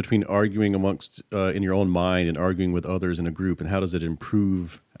difference between arguing amongst in your own mind and arguing with others in a group, and how does it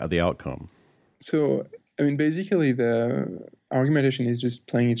improve the outcome? So, I mean, basically, the argumentation is just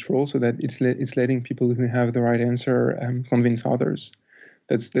playing its role, so that it's letting people who have the right answer convince others.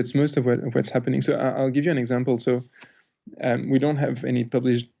 That's most of what's happening. So I'll give you an example. So we don't have any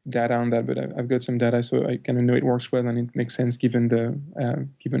published data on that, but I've got some data, so I kind of know it works well, and it makes sense given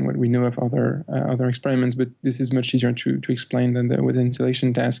what we know of other experiments. But this is much easier to explain than with the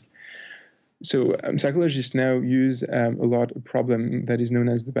selection task. So psychologists now use a lot a problem that is known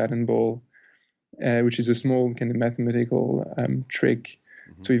as the bat and ball, which is a small kind of mathematical trick.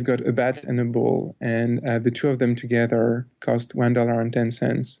 So you've got a bat and a ball, and the two of them together cost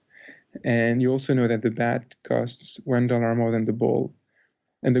 $1.10. And you also know that the bat costs $1 more than the ball.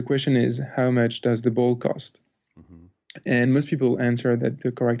 And the question is, how much does the ball cost? And most people answer that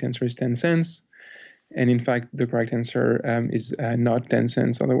the correct answer is 10 cents. And in fact, the correct answer is not 10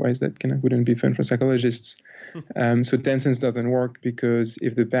 cents. Otherwise, that kind of wouldn't be fun for psychologists. So 10 cents doesn't work because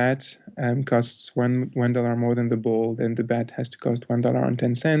if the bat costs $1 more than the ball, then the bat has to cost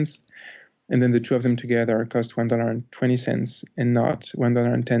 $1.10. And then the two of them together cost $1.20 and not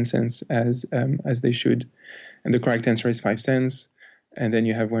 $1.10 as they should. And the correct answer is 5 cents. And then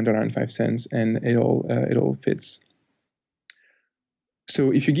you have $1.05, and it all fits.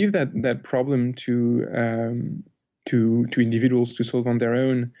 So if you give that problem to individuals to solve on their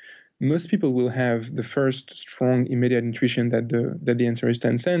own, most people will have the first strong immediate intuition that the answer is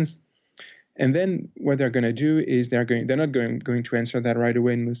 10 cents. And then what they're going to do is they're not going to answer that right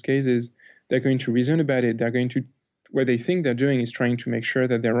away in most cases. They're going to reason about it. What they think they're doing is trying to make sure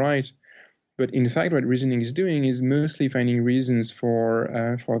that they're right. But in fact, what reasoning is doing is mostly finding reasons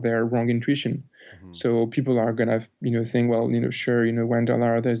for their wrong intuition. Mm-hmm. So people are gonna, think, well, sure,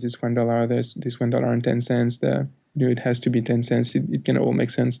 $1, there's this $1, there's this $1.10. It has to be 10 cents. It can all make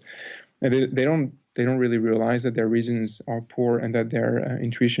sense. And they don't really realize that their reasons are poor and that their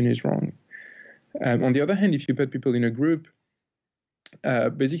intuition is wrong. On the other hand, if you put people in a group,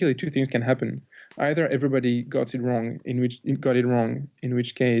 basically two things can happen. Either everybody got it wrong, in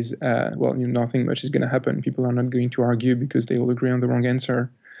which case, nothing much is going to happen. People are not going to argue because they all agree on the wrong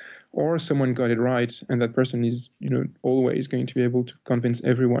answer. Or someone got it right, and that person is, always going to be able to convince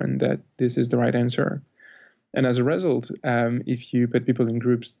everyone that this is the right answer. And as a result, if you put people in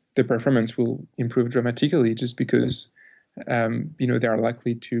groups, their performance will improve dramatically just because, they are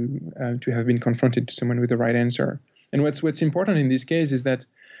likely to have been confronted to someone with the right answer. And what's important in this case is that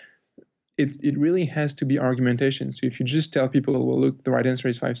it really has to be argumentation. So if you just tell people, well, look, the right answer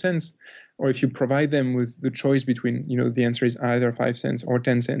is 5 cents, or if you provide them with the choice between, the answer is either 5 cents or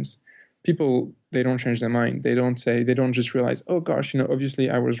 10 cents, people, they don't change their mind. They don't just realize, oh gosh,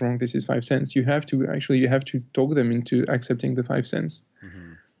 obviously I was wrong, this is 5 cents. You have to talk them into accepting the 5 cents.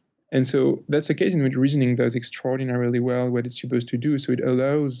 Mm-hmm. And so that's a case in which reasoning does extraordinarily well what it's supposed to do. So it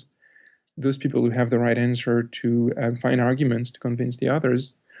allows those people who have the right answer to find arguments to convince the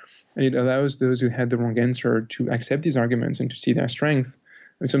others. And it allows those who had the wrong answer to accept these arguments and to see their strength.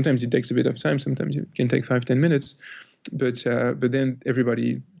 And sometimes it takes a bit of time. Sometimes it can take 5-10 minutes. But then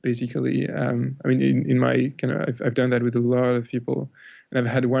everybody basically, in my kind of, I've done that with a lot of people. And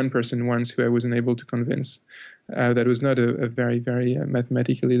I've had one person once who I wasn't able to convince. That was not a very, very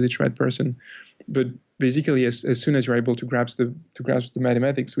mathematically literate person. But basically, as soon as you're able to grasp the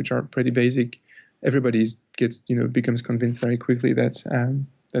mathematics, which are pretty basic, everybody becomes convinced very quickly that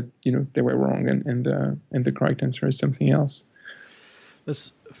they were wrong and the correct answer is something else.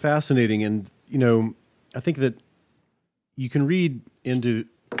 That's fascinating, and I think that you can read into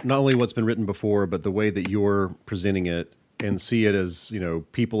not only what's been written before, but the way that you're presenting it, and see it as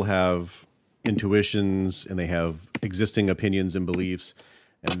people have intuitions and they have existing opinions and beliefs,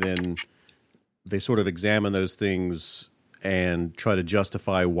 and then they sort of examine those things and try to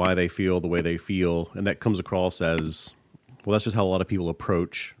justify why they feel the way they feel, and that comes across as, well, that's just how a lot of people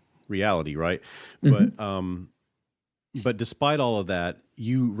approach reality, right? Mm-hmm. But despite all of that,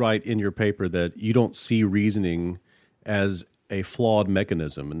 you write in your paper that you don't see reasoning as a flawed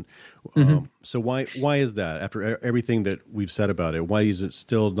mechanism, and mm-hmm. So why is that? After everything that we've said about it, why is it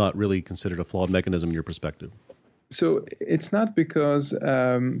still not really considered a flawed mechanism in your perspective? So it's not because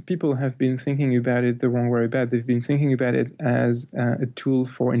people have been thinking about it the wrong way about. They've been thinking about it as a tool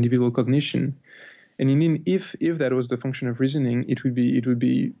for individual cognition. And indeed, if that was the function of reasoning, it would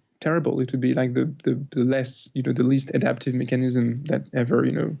be terrible. It would be like the the least adaptive mechanism that ever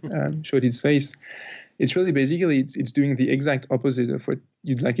showed its face. It's really basically it's doing the exact opposite of what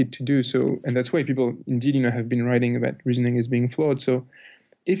you'd like it to do. So, and that's why people indeed have been writing about reasoning as being flawed. So,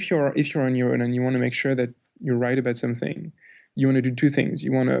 if you're on your own and you want to make sure that you're right about something, you want to do two things.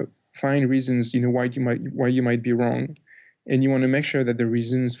 You want to find reasons why you might be wrong. And you want to make sure that the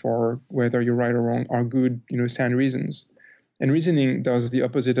reasons for whether you're right or wrong are good, sound reasons. And reasoning does the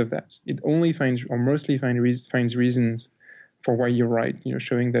opposite of that. It only finds, or mostly finds reasons for why you're right,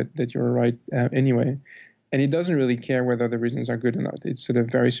 showing that you're right anyway. And it doesn't really care whether the reasons are good or not. It's sort of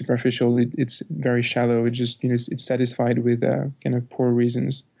very superficial. It's very shallow. It just, it's satisfied with kind of poor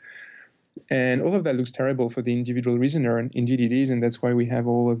reasons. And all of that looks terrible for the individual reasoner, and indeed it is, and that's why we have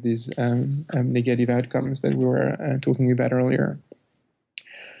all of these negative outcomes that we were talking about earlier.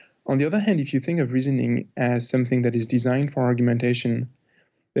 On the other hand, if you think of reasoning as something that is designed for argumentation,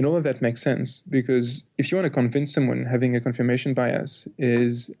 then all of that makes sense, because if you want to convince someone, having a confirmation bias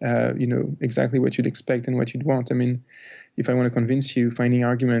is, exactly what you'd expect and what you'd want. I mean, if I want to convince you, finding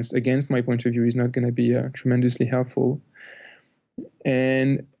arguments against my point of view is not going to be tremendously helpful.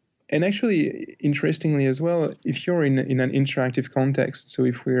 And And actually, interestingly as well, if you're in an interactive context, so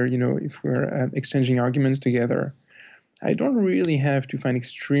if we're exchanging arguments together, I don't really have to find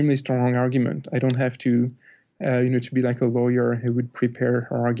extremely strong argument. I don't have to, to be like a lawyer who would prepare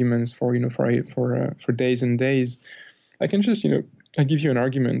her arguments for days and days. I can just, I give you an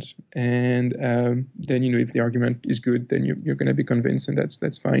argument, and then, if the argument is good, then you're going to be convinced, and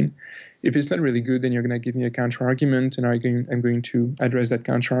that's fine. If it's not really good, then you're going to give me a counter argument, and I'm going to address that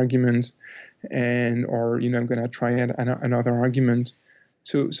counter argument, I'm going to try another argument.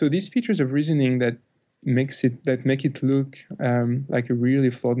 So these features of reasoning that make it look like a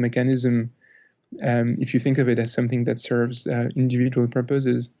really flawed mechanism, if you think of it as something that serves individual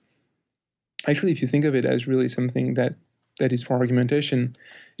purposes. Actually, if you think of it as really something that is for argumentation,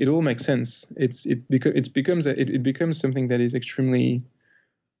 it all makes sense. It becomes something that is extremely,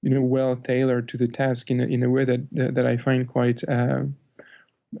 well tailored to the task in a way that I find quite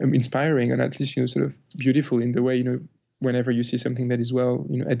inspiring, and at least sort of beautiful in the way whenever you see something that is well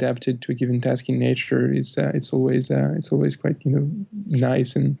adapted to a given task in nature, it's always quite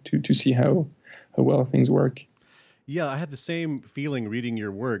nice and to see how well things work. Yeah, I had the same feeling reading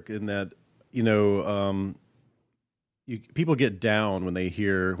your work in that people get down when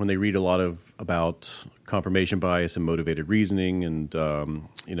they read a lot about confirmation bias and motivated reasoning and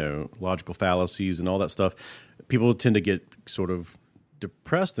logical fallacies and all that stuff. People tend to get sort of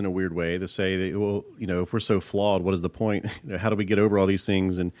depressed in a weird way to say that, well, if we're so flawed, what is the point? How do we get over all these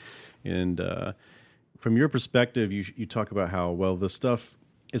things? And from your perspective, you talk about how, well, the stuff,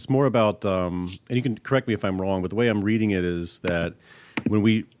 it's more about, and you can correct me if I'm wrong, but the way I'm reading it is that when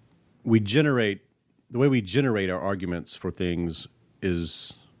we generate, the way we generate our arguments for things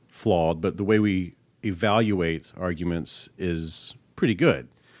is flawed, but the way we evaluate arguments is pretty good.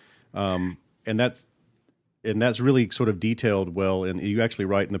 And that's really sort of detailed well. And you actually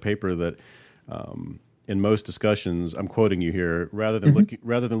write in the paper that in most discussions, I'm quoting you here, rather than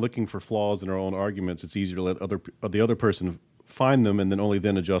looking for flaws in our own arguments, it's easier to let the other person find them and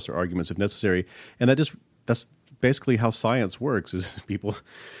then adjust their arguments if necessary. And that's basically how science works, is people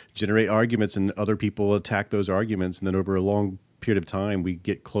generate arguments and other people attack those arguments, and then over a long period of time we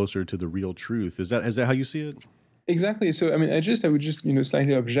get closer to the real truth. Is that how you see it? Exactly. So I mean, I would just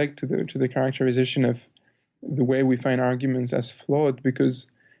slightly object to the characterization of the way we find arguments as flawed, because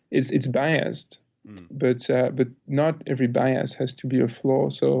it's biased. But not every bias has to be a flaw.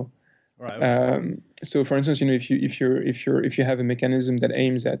 So so for instance, if you have a mechanism that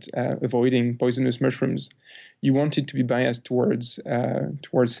aims at avoiding poisonous mushrooms, you want it to be biased towards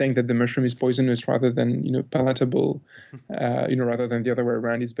saying that the mushroom is poisonous rather than palatable, rather than the other way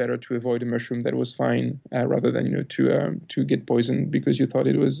around. It's better to avoid a mushroom that was fine rather than to get poisoned because you thought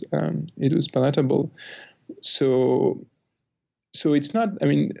it was palatable. So it's not. I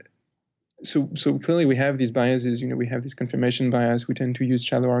mean, so clearly we have these biases. We have this confirmation bias. We tend to use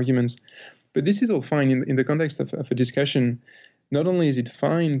shallow arguments, but this is all fine in the context of a discussion. Not only is it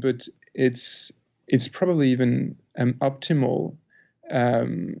fine, but it's probably even optimal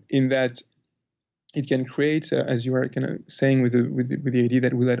in that it can create, as you are kind of saying with the idea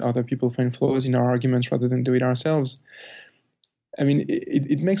that we let other people find flaws in our arguments rather than do it ourselves. I mean,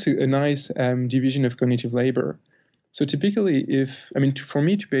 it makes a nice division of cognitive labor. So typically, for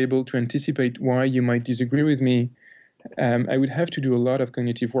me to be able to anticipate why you might disagree with me, I would have to do a lot of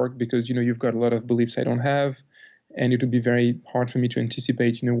cognitive work because you've got a lot of beliefs I don't have. And it would be very hard for me to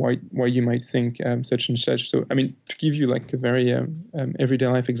anticipate, why you might think such and such. So, I mean, to give you like a very everyday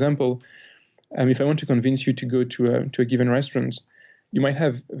life example, if I want to convince you to go to a given restaurant, you might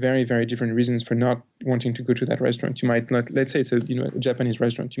have very, very different reasons for not wanting to go to that restaurant. You might not, let's say it's a Japanese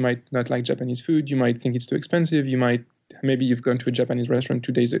restaurant. You might not like Japanese food. You might think it's too expensive. Maybe you've gone to a Japanese restaurant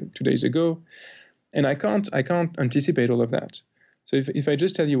 2 days ago, and I can't anticipate all of that. So if I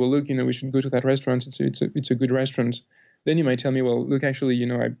just tell you, well, look, we should go to that restaurant. It's a good restaurant. Then you might tell me, well, look, actually,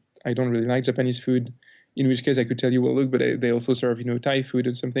 I don't really like Japanese food. In which case I could tell you, well, look, but they also serve, Thai food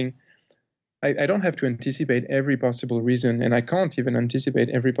and something. I don't have to anticipate every possible reason, and I can't even anticipate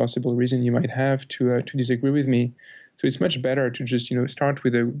every possible reason you might have to disagree with me. So it's much better to just, start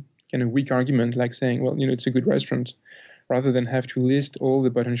with a kind of weak argument, like saying, well, it's a good restaurant, rather than have to list all the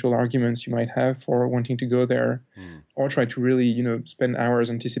potential arguments you might have for wanting to go there, or try to really, spend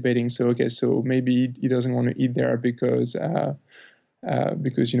hours anticipating. So maybe he doesn't want to eat there because he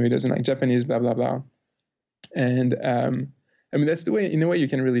doesn't like Japanese, blah blah blah. And that's the way, in a way, you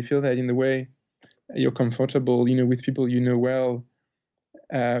can really feel that in the way you're comfortable, with people well.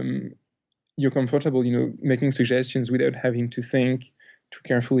 You're comfortable, making suggestions without having to think too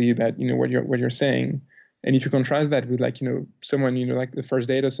carefully about, what you're saying. And if you contrast that with like, someone, like the first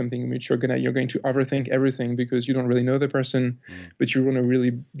date or something, in which you're going to overthink everything because you don't really know the person, but you want to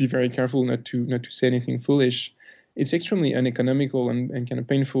really be very careful not to say anything foolish. It's extremely uneconomical and kind of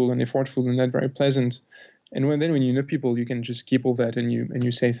painful and effortful and not very pleasant. And when you know people, you can just keep all that and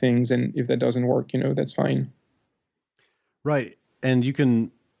you say things. And if that doesn't work, that's fine. Right. And you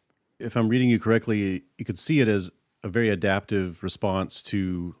can, if I'm reading you correctly, you could see it as a very adaptive response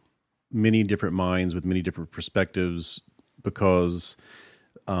to many different minds with many different perspectives, because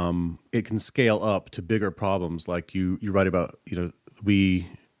it can scale up to bigger problems. Like you write about, we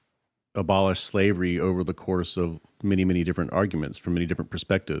abolished slavery over the course of many, many different arguments from many different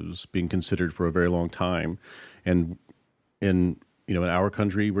perspectives being considered for a very long time. And in our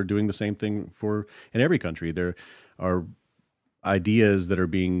country, we're doing the same thing in every country. There are ideas that are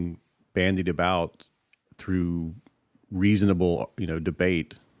being bandied about through reasonable,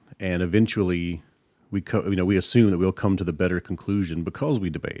 debate. And eventually we assume that we'll come to the better conclusion because we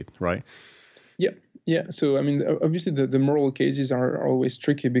debate, right? Yeah. So, obviously the moral cases are always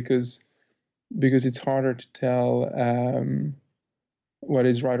tricky because it's harder to tell what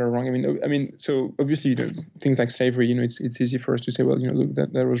is right or wrong. So obviously, things like slavery, it's easy for us to say, well, look,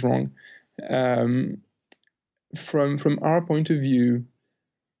 that was wrong. From our point of view,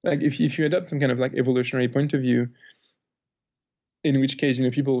 like if you adopt some kind of like evolutionary point of view, in which case,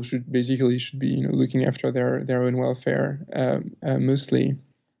 people should be, looking after their own welfare, mostly.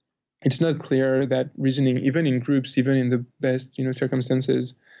 It's not clear that reasoning, even in groups, even in the best,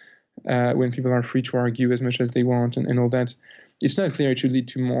 circumstances, when people are free to argue as much as they want and all that, it's not clear it should lead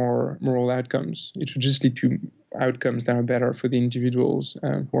to more moral outcomes. It should just lead to outcomes that are better for the individuals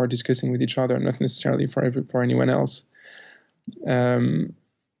who are discussing with each other, not necessarily for anyone else.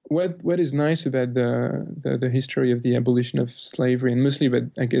 What is nice about the history of the abolition of slavery, and mostly, but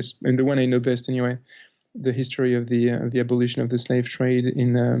I guess, and the one I know best anyway, the history of the abolition of the slave trade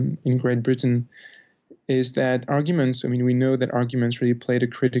in Great Britain, is that arguments. We know that arguments really played a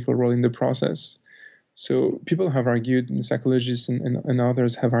critical role in the process. So people have argued, and psychologists and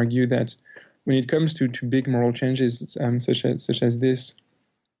others have argued that when it comes to big moral changes such as this,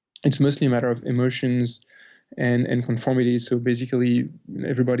 it's mostly a matter of emotions and conformity. So basically,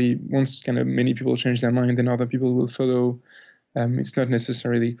 everybody, once kind of many people change their mind, then other people will follow. It's not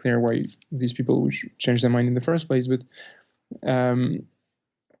necessarily clear why these people would change their mind in the first place, but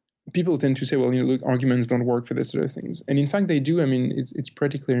people tend to say, well, look, arguments don't work for this sort of things, and in fact they do. It's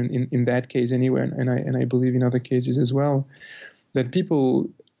pretty clear in that case anyway, and I believe in other cases as well, that people,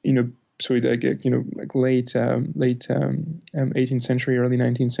 so like late 18th century, early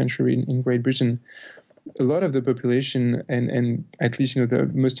 19th century in Great Britain, a lot of the population, and at least the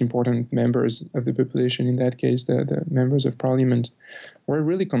most important members of the population in that case, the members of parliament, were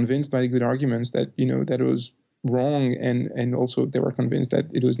really convinced by good arguments that that it was wrong, and also they were convinced that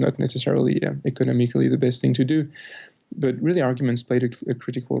it was not necessarily economically the best thing to do. But really, arguments played a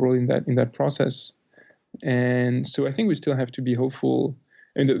critical role in that process, and so I think we still have to be hopeful.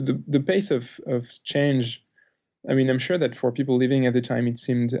 And the pace of change. I'm sure that for people living at the time, it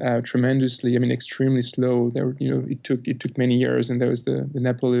seemed tremendously, extremely slow. There, it took many years, and there was the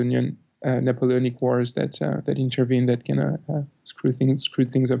Napoleonic Wars that intervened, that kind of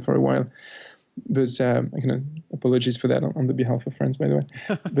screwed things up for a while. But I can apologize for that on the behalf of France, by the way.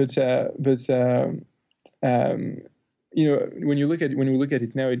 When you look at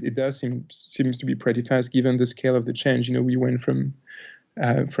it now, it does seems to be pretty fast, given the scale of the change. We went from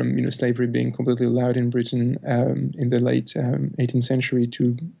slavery being completely allowed in Britain in the late 18th century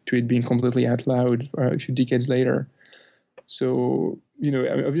to it being completely outlawed a few decades later. So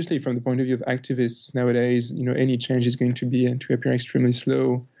obviously from the point of view of activists nowadays, any change is going to appear extremely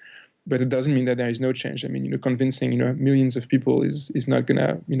slow, but it doesn't mean that there is no change. Convincing millions of people is not going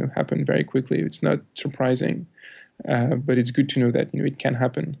to happen very quickly. It's not surprising, but it's good to know that it can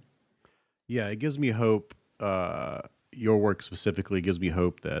happen. Yeah, it gives me hope. Your work specifically gives me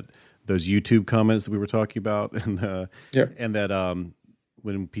hope that those YouTube comments that we were talking about, and that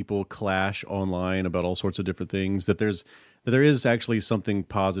when people clash online about all sorts of different things, that there is actually something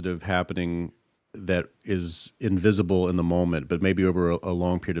positive happening that is invisible in the moment, but maybe over a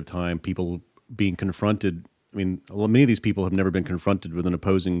long period of time, people being confronted. Many of these people have never been confronted with an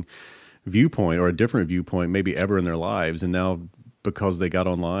opposing viewpoint or a different viewpoint, maybe ever in their lives, and now, because they got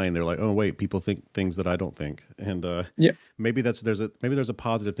online, they're like, oh wait, people think things that I don't think, and maybe there's a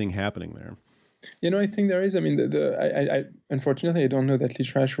positive thing happening there. I think there is. I unfortunately I don't know that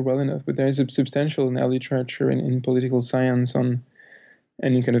literature well enough, but there is a substantial now literature in political science and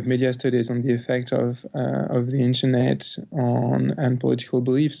in kind of media studies on the effect of the internet on political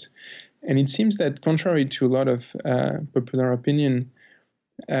beliefs, And it seems that contrary to a lot of popular opinion,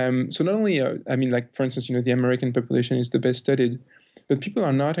 so not only, like, for instance, the American population is the best studied, but people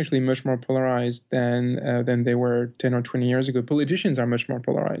are not actually much more polarized than they were 10 or 20 years ago. Politicians are much more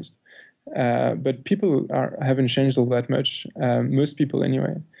polarized. But people haven't changed all that much, most people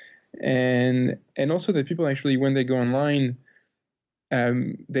anyway. And also that people actually, when they go online,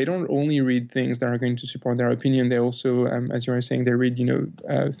 they don't only read things that are going to support their opinion. They also, as you were saying, they read,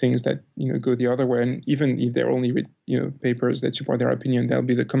 things that, go the other way. And even if they only read, papers that support their opinion, there'll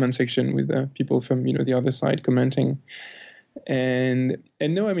be the comment section with people from, the other side commenting. And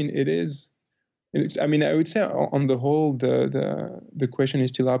no, it is. I would say on the whole, the question is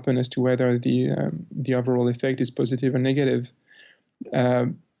still open as to whether the overall effect is positive or negative.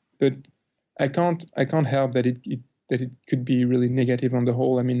 But I can't help that it could be really negative on the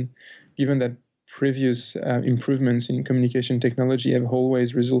whole. Given that previous improvements in communication technology have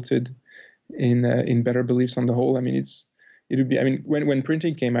always resulted in better beliefs on the whole. It would be. When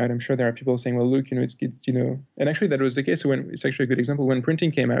printing came out, I'm sure there are people saying, "Well, look, it's and actually that was the case. So it's actually a good example. When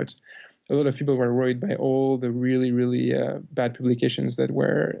printing came out, a lot of people were worried by all the really, really bad publications that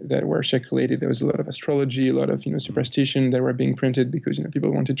were circulated. There was a lot of astrology, a lot of superstition that were being printed because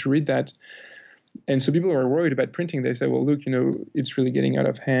people wanted to read that, and so people were worried about printing. They said, "Well, look, it's really getting out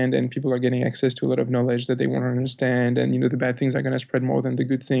of hand, and people are getting access to a lot of knowledge that they won't understand, and the bad things are going to spread more than the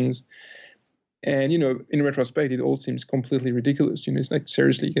good things." And, in retrospect, it all seems completely ridiculous. It's like,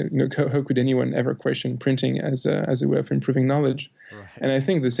 seriously, how could anyone ever question printing as a way of improving knowledge? Right. And I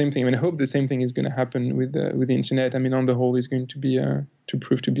think the same thing, I hope the same thing is going to happen with the internet. On the whole, is going to be to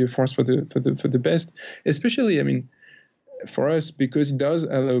prove to be a force for the best, especially, for us, because it does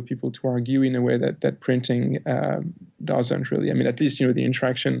allow people to argue in a way that printing doesn't really. At least, the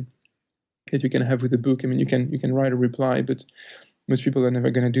interaction that you can have with a book. You can write a reply, but most people are never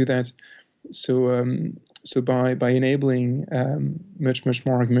going to do that. So by enabling much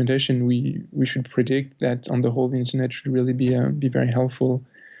more argumentation, we should predict that on the whole, the internet should really be very helpful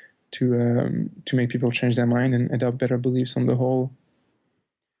to make people change their mind and adopt better beliefs on the whole.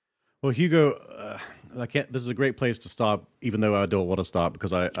 Well, Hugo, this is a great place to stop, even though I don't want to stop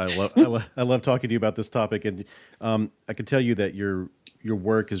because I love talking to you about this topic, and I can tell you that your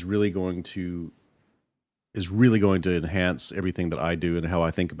work is really going to enhance everything that I do and how I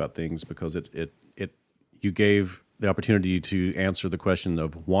think about things, because you gave the opportunity to answer the question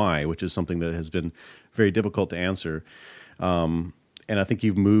of why, which is something that has been very difficult to answer. And I think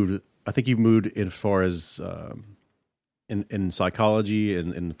you've moved as far as in psychology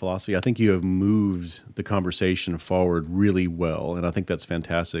and in philosophy. I think you have moved the conversation forward really well, and I think that's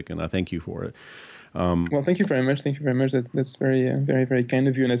fantastic, and I thank you for it. Well, thank you very much. That's very, very, very kind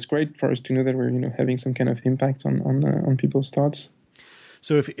of you, and it's great for us to know that we're, having some kind of impact on people's thoughts.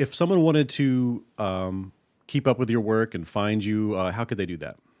 So, if someone wanted to keep up with your work and find you, how could they do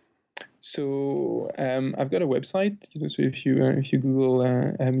that? So, I've got a website. So if you Google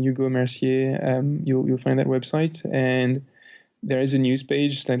Hugo Mercier, you'll find that website, and there is a news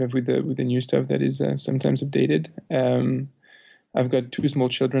page kind of with the new stuff that is sometimes updated. I've got 2 small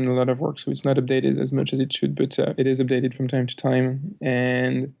children, a lot of work, so it's not updated as much as it should, but it is updated from time to time.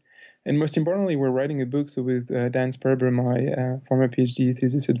 And most importantly, we're writing a book. So with Dan Sperber, my former PhD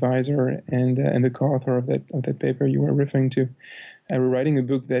thesis advisor and the co-author of that paper you were referring to, we're writing a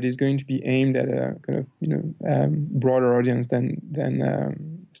book that is going to be aimed at a kind of broader audience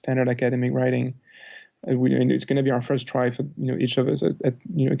than standard academic writing. It's going to be our first try for each of us at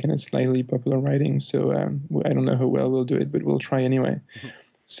kind of slightly popular writing. So I don't know how well we'll do it, but we'll try anyway. Mm-hmm.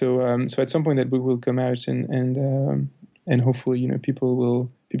 So at some point that book will come out, and hopefully people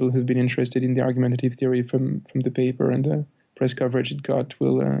who've been interested in the argumentative theory from the paper and the press coverage it got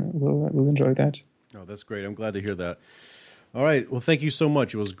will enjoy that. Oh, that's great. I'm glad to hear that. All right. Well, thank you so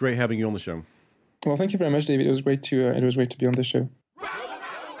much. It was great having you on the show. Well, thank you very much, David. It was great to be on the show.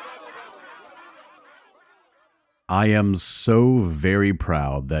 I am so very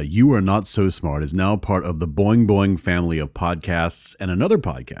proud that You Are Not So Smart is now part of the Boing Boing family of podcasts, and another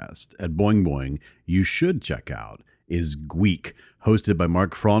podcast at Boing Boing you should check out is Gweek, hosted by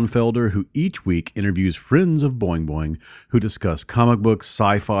Mark Fraunfelder, who each week interviews friends of Boing Boing who discuss comic books,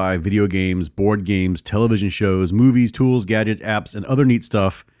 sci-fi, video games, board games, television shows, movies, tools, gadgets, apps, and other neat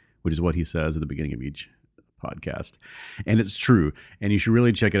stuff, which is what he says at the beginning of each podcast. And it's true, and you should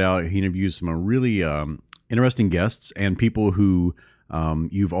really check it out. He interviews some really interesting guests and people who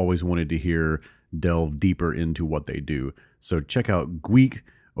you've always wanted to hear delve deeper into what they do. So check out Gweek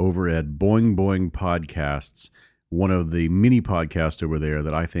over at Boing Boing Podcasts, one of the many podcasts over there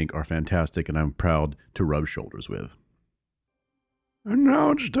that I think are fantastic and I'm proud to rub shoulders with. And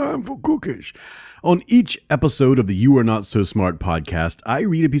now it's time for cookies. On each episode of the You Are Not So Smart podcast, I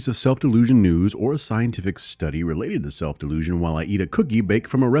read a piece of self-delusion news or a scientific study related to self-delusion while I eat a cookie baked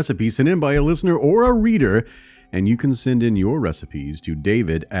from a recipe sent in by a listener or a reader. And you can send in your recipes to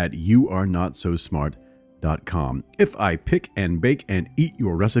david@youarenotsosmart.com. If I pick and bake and eat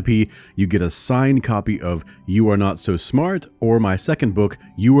your recipe, you get a signed copy of You Are Not So Smart or my second book,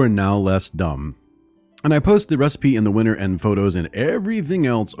 You Are Now Less Dumb. And I post the recipe and the winner and photos and everything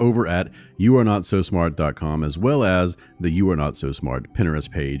else over at youarenotsosmart.com, as well as the You Are Not So Smart Pinterest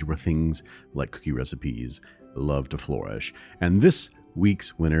page where things like cookie recipes love to flourish. And this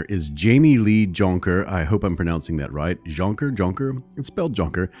week's winner is Jamie Lee Jonker. I hope I'm pronouncing that right. Jonker? It's spelled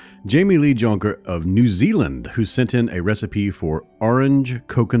Jonker. Jamie Lee Jonker of New Zealand, who sent in a recipe for orange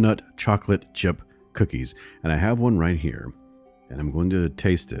coconut chocolate chip cookies. And I have one right here. And I'm going to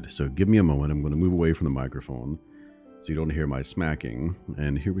taste it. So give me a moment. I'm going to move away from the microphone so you don't hear my smacking.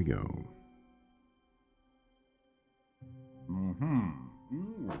 And here we go.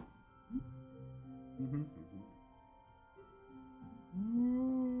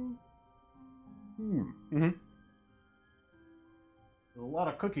 There's a lot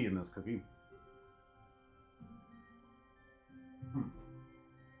of cookie in this cookie.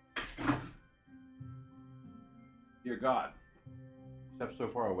 Dear God. Stepped so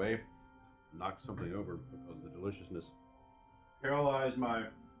far away, knocked something over because the deliciousness paralyzed my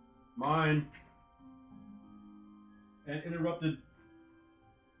mind and interrupted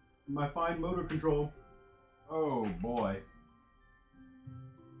my fine motor control. Oh boy.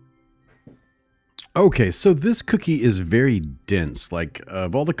 Okay, so this cookie is very dense. Like,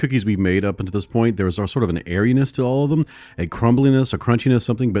 of all the cookies we've made up until this point, there was sort of an airiness to all of them, a crumbliness, a crunchiness,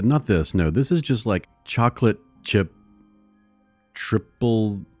 something, but not this. No, this is just like chocolate chip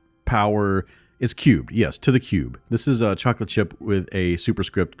triple power. It's cubed, yes, to the cube. This is a chocolate chip with a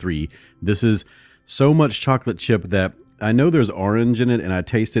superscript 3. This is so much chocolate chip that I know there's orange in it, and I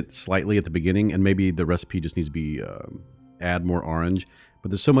taste it slightly at the beginning, and maybe the recipe just needs to be add more orange.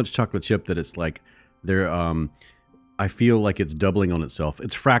 But there's so much chocolate chip that it's like I feel like it's doubling on itself.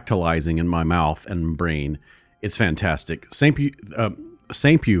 It's fractalizing in my mouth and brain. It's fantastic. Saint Pew,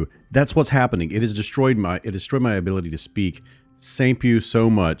 that's what's happening. It has destroyed my ability to speak. Thank you so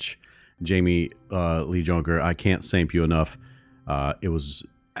much, Jamie Lee Jonker. I can't thank you enough. It was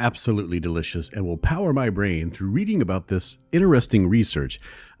absolutely delicious and will power my brain through reading about this interesting research.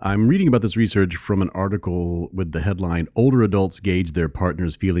 I'm reading about this research from an article with the headline, Older Adults Gauge Their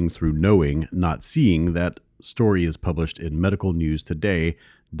Partner's Feelings Through Knowing, Not Seeing. That story is published in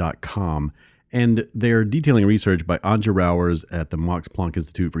medicalnewstoday.com. And they're detailing research by Anja Rauers at the Max Planck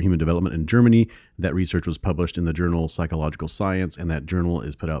Institute for Human Development in Germany. That research was published in the journal Psychological Science, and that journal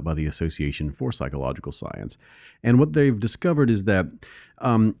is put out by the Association for Psychological Science. And what they've discovered is that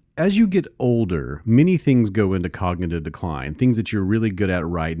as you get older, many things go into cognitive decline. Things that you're really good at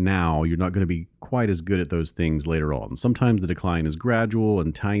right now, you're not going to be quite as good at those things later on. Sometimes the decline is gradual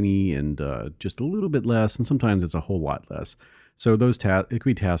and tiny and just a little bit less, and sometimes it's a whole lot less. So those it could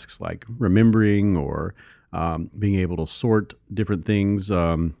be tasks like remembering or being able to sort different things,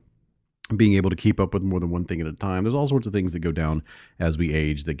 being able to keep up with more than one thing at a time. There's all sorts of things that go down as we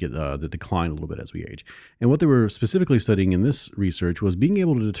age that get that decline a little bit as we age. And what they were specifically studying in this research was being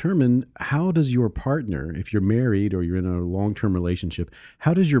able to determine how does your partner, if you're married or you're in a long-term relationship,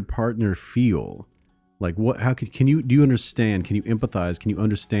 how does your partner feel? Like do you understand? Can you empathize? Can you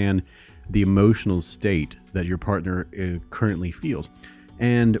understand the emotional state that your partner currently feels?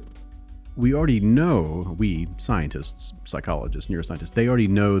 And we already know, we scientists, psychologists, neuroscientists, they already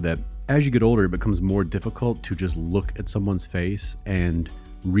know that as you get older, it becomes more difficult to just look at someone's face and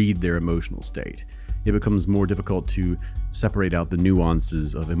read their emotional state. It becomes more difficult to separate out the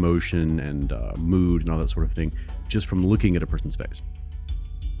nuances of emotion and mood and all that sort of thing just from looking at a person's face.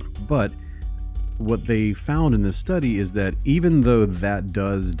 But what they found in this study is that even though that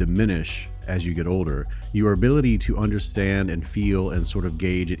does diminish as you get older, your ability to understand and feel and sort of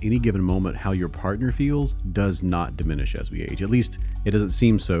gauge at any given moment how your partner feels does not diminish as we age. At least it doesn't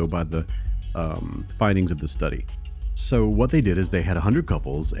seem so by the findings of the study. So what they did is they had 100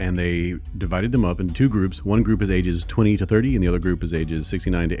 couples and they divided them up into two groups. One group is ages 20 to 30 and the other group is ages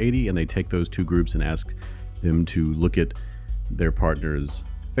 69 to 80, and they take those two groups and ask them to look at their partner's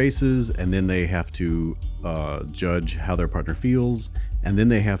faces, and then they have to judge how their partner feels, and then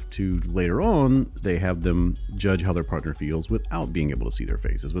they have to, later on, they have them judge how their partner feels without being able to see their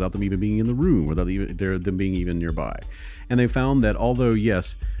faces, without them even being in the room, without them being even nearby. And they found that although,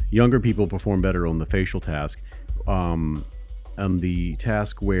 yes, younger people perform better on the facial task, on the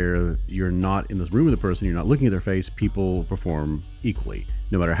task where you're not in this room with the person, you're not looking at their face, people perform equally,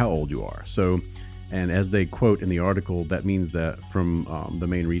 no matter how old you are. So, and as they quote in the article, that means that from the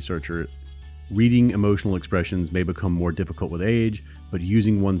main researcher, reading emotional expressions may become more difficult with age, but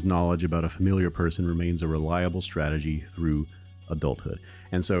using one's knowledge about a familiar person remains a reliable strategy through adulthood.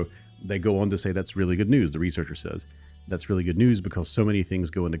 And so they go on to say that's really good news. The researcher says that's really good news because so many things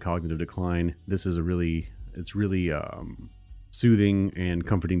go into cognitive decline. This is it's really soothing and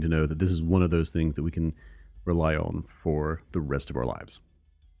comforting to know that this is one of those things that we can rely on for the rest of our lives.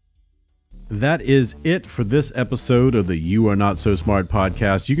 That is it for this episode of the You Are Not So Smart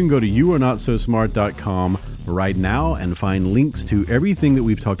podcast. You can go to youarenotsosmart.com right now and find links to everything that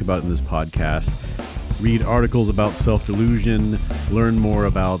we've talked about in this podcast. Read articles about self-delusion, learn more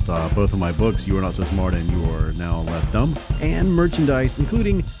about both of my books, You Are Not So Smart and You Are Now Less Dumb, and merchandise,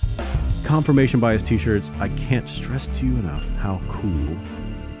 including confirmation bias t-shirts. I can't stress to you enough how cool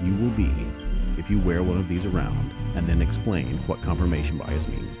you will be if you wear one of these around and then explain what confirmation bias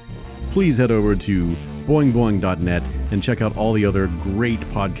means. Please head over to boingboing.net and check out all the other great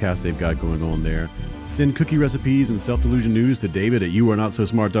podcasts they've got going on there. Send cookie recipes and self-delusion news to David at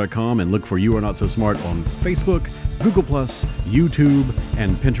youarenotsosmart.com and look for You Are Not So Smart on Facebook, Google+, YouTube,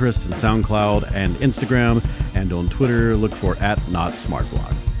 and Pinterest and SoundCloud and Instagram. And on Twitter, look for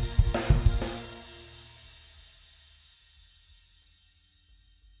 @NotSmartBlog.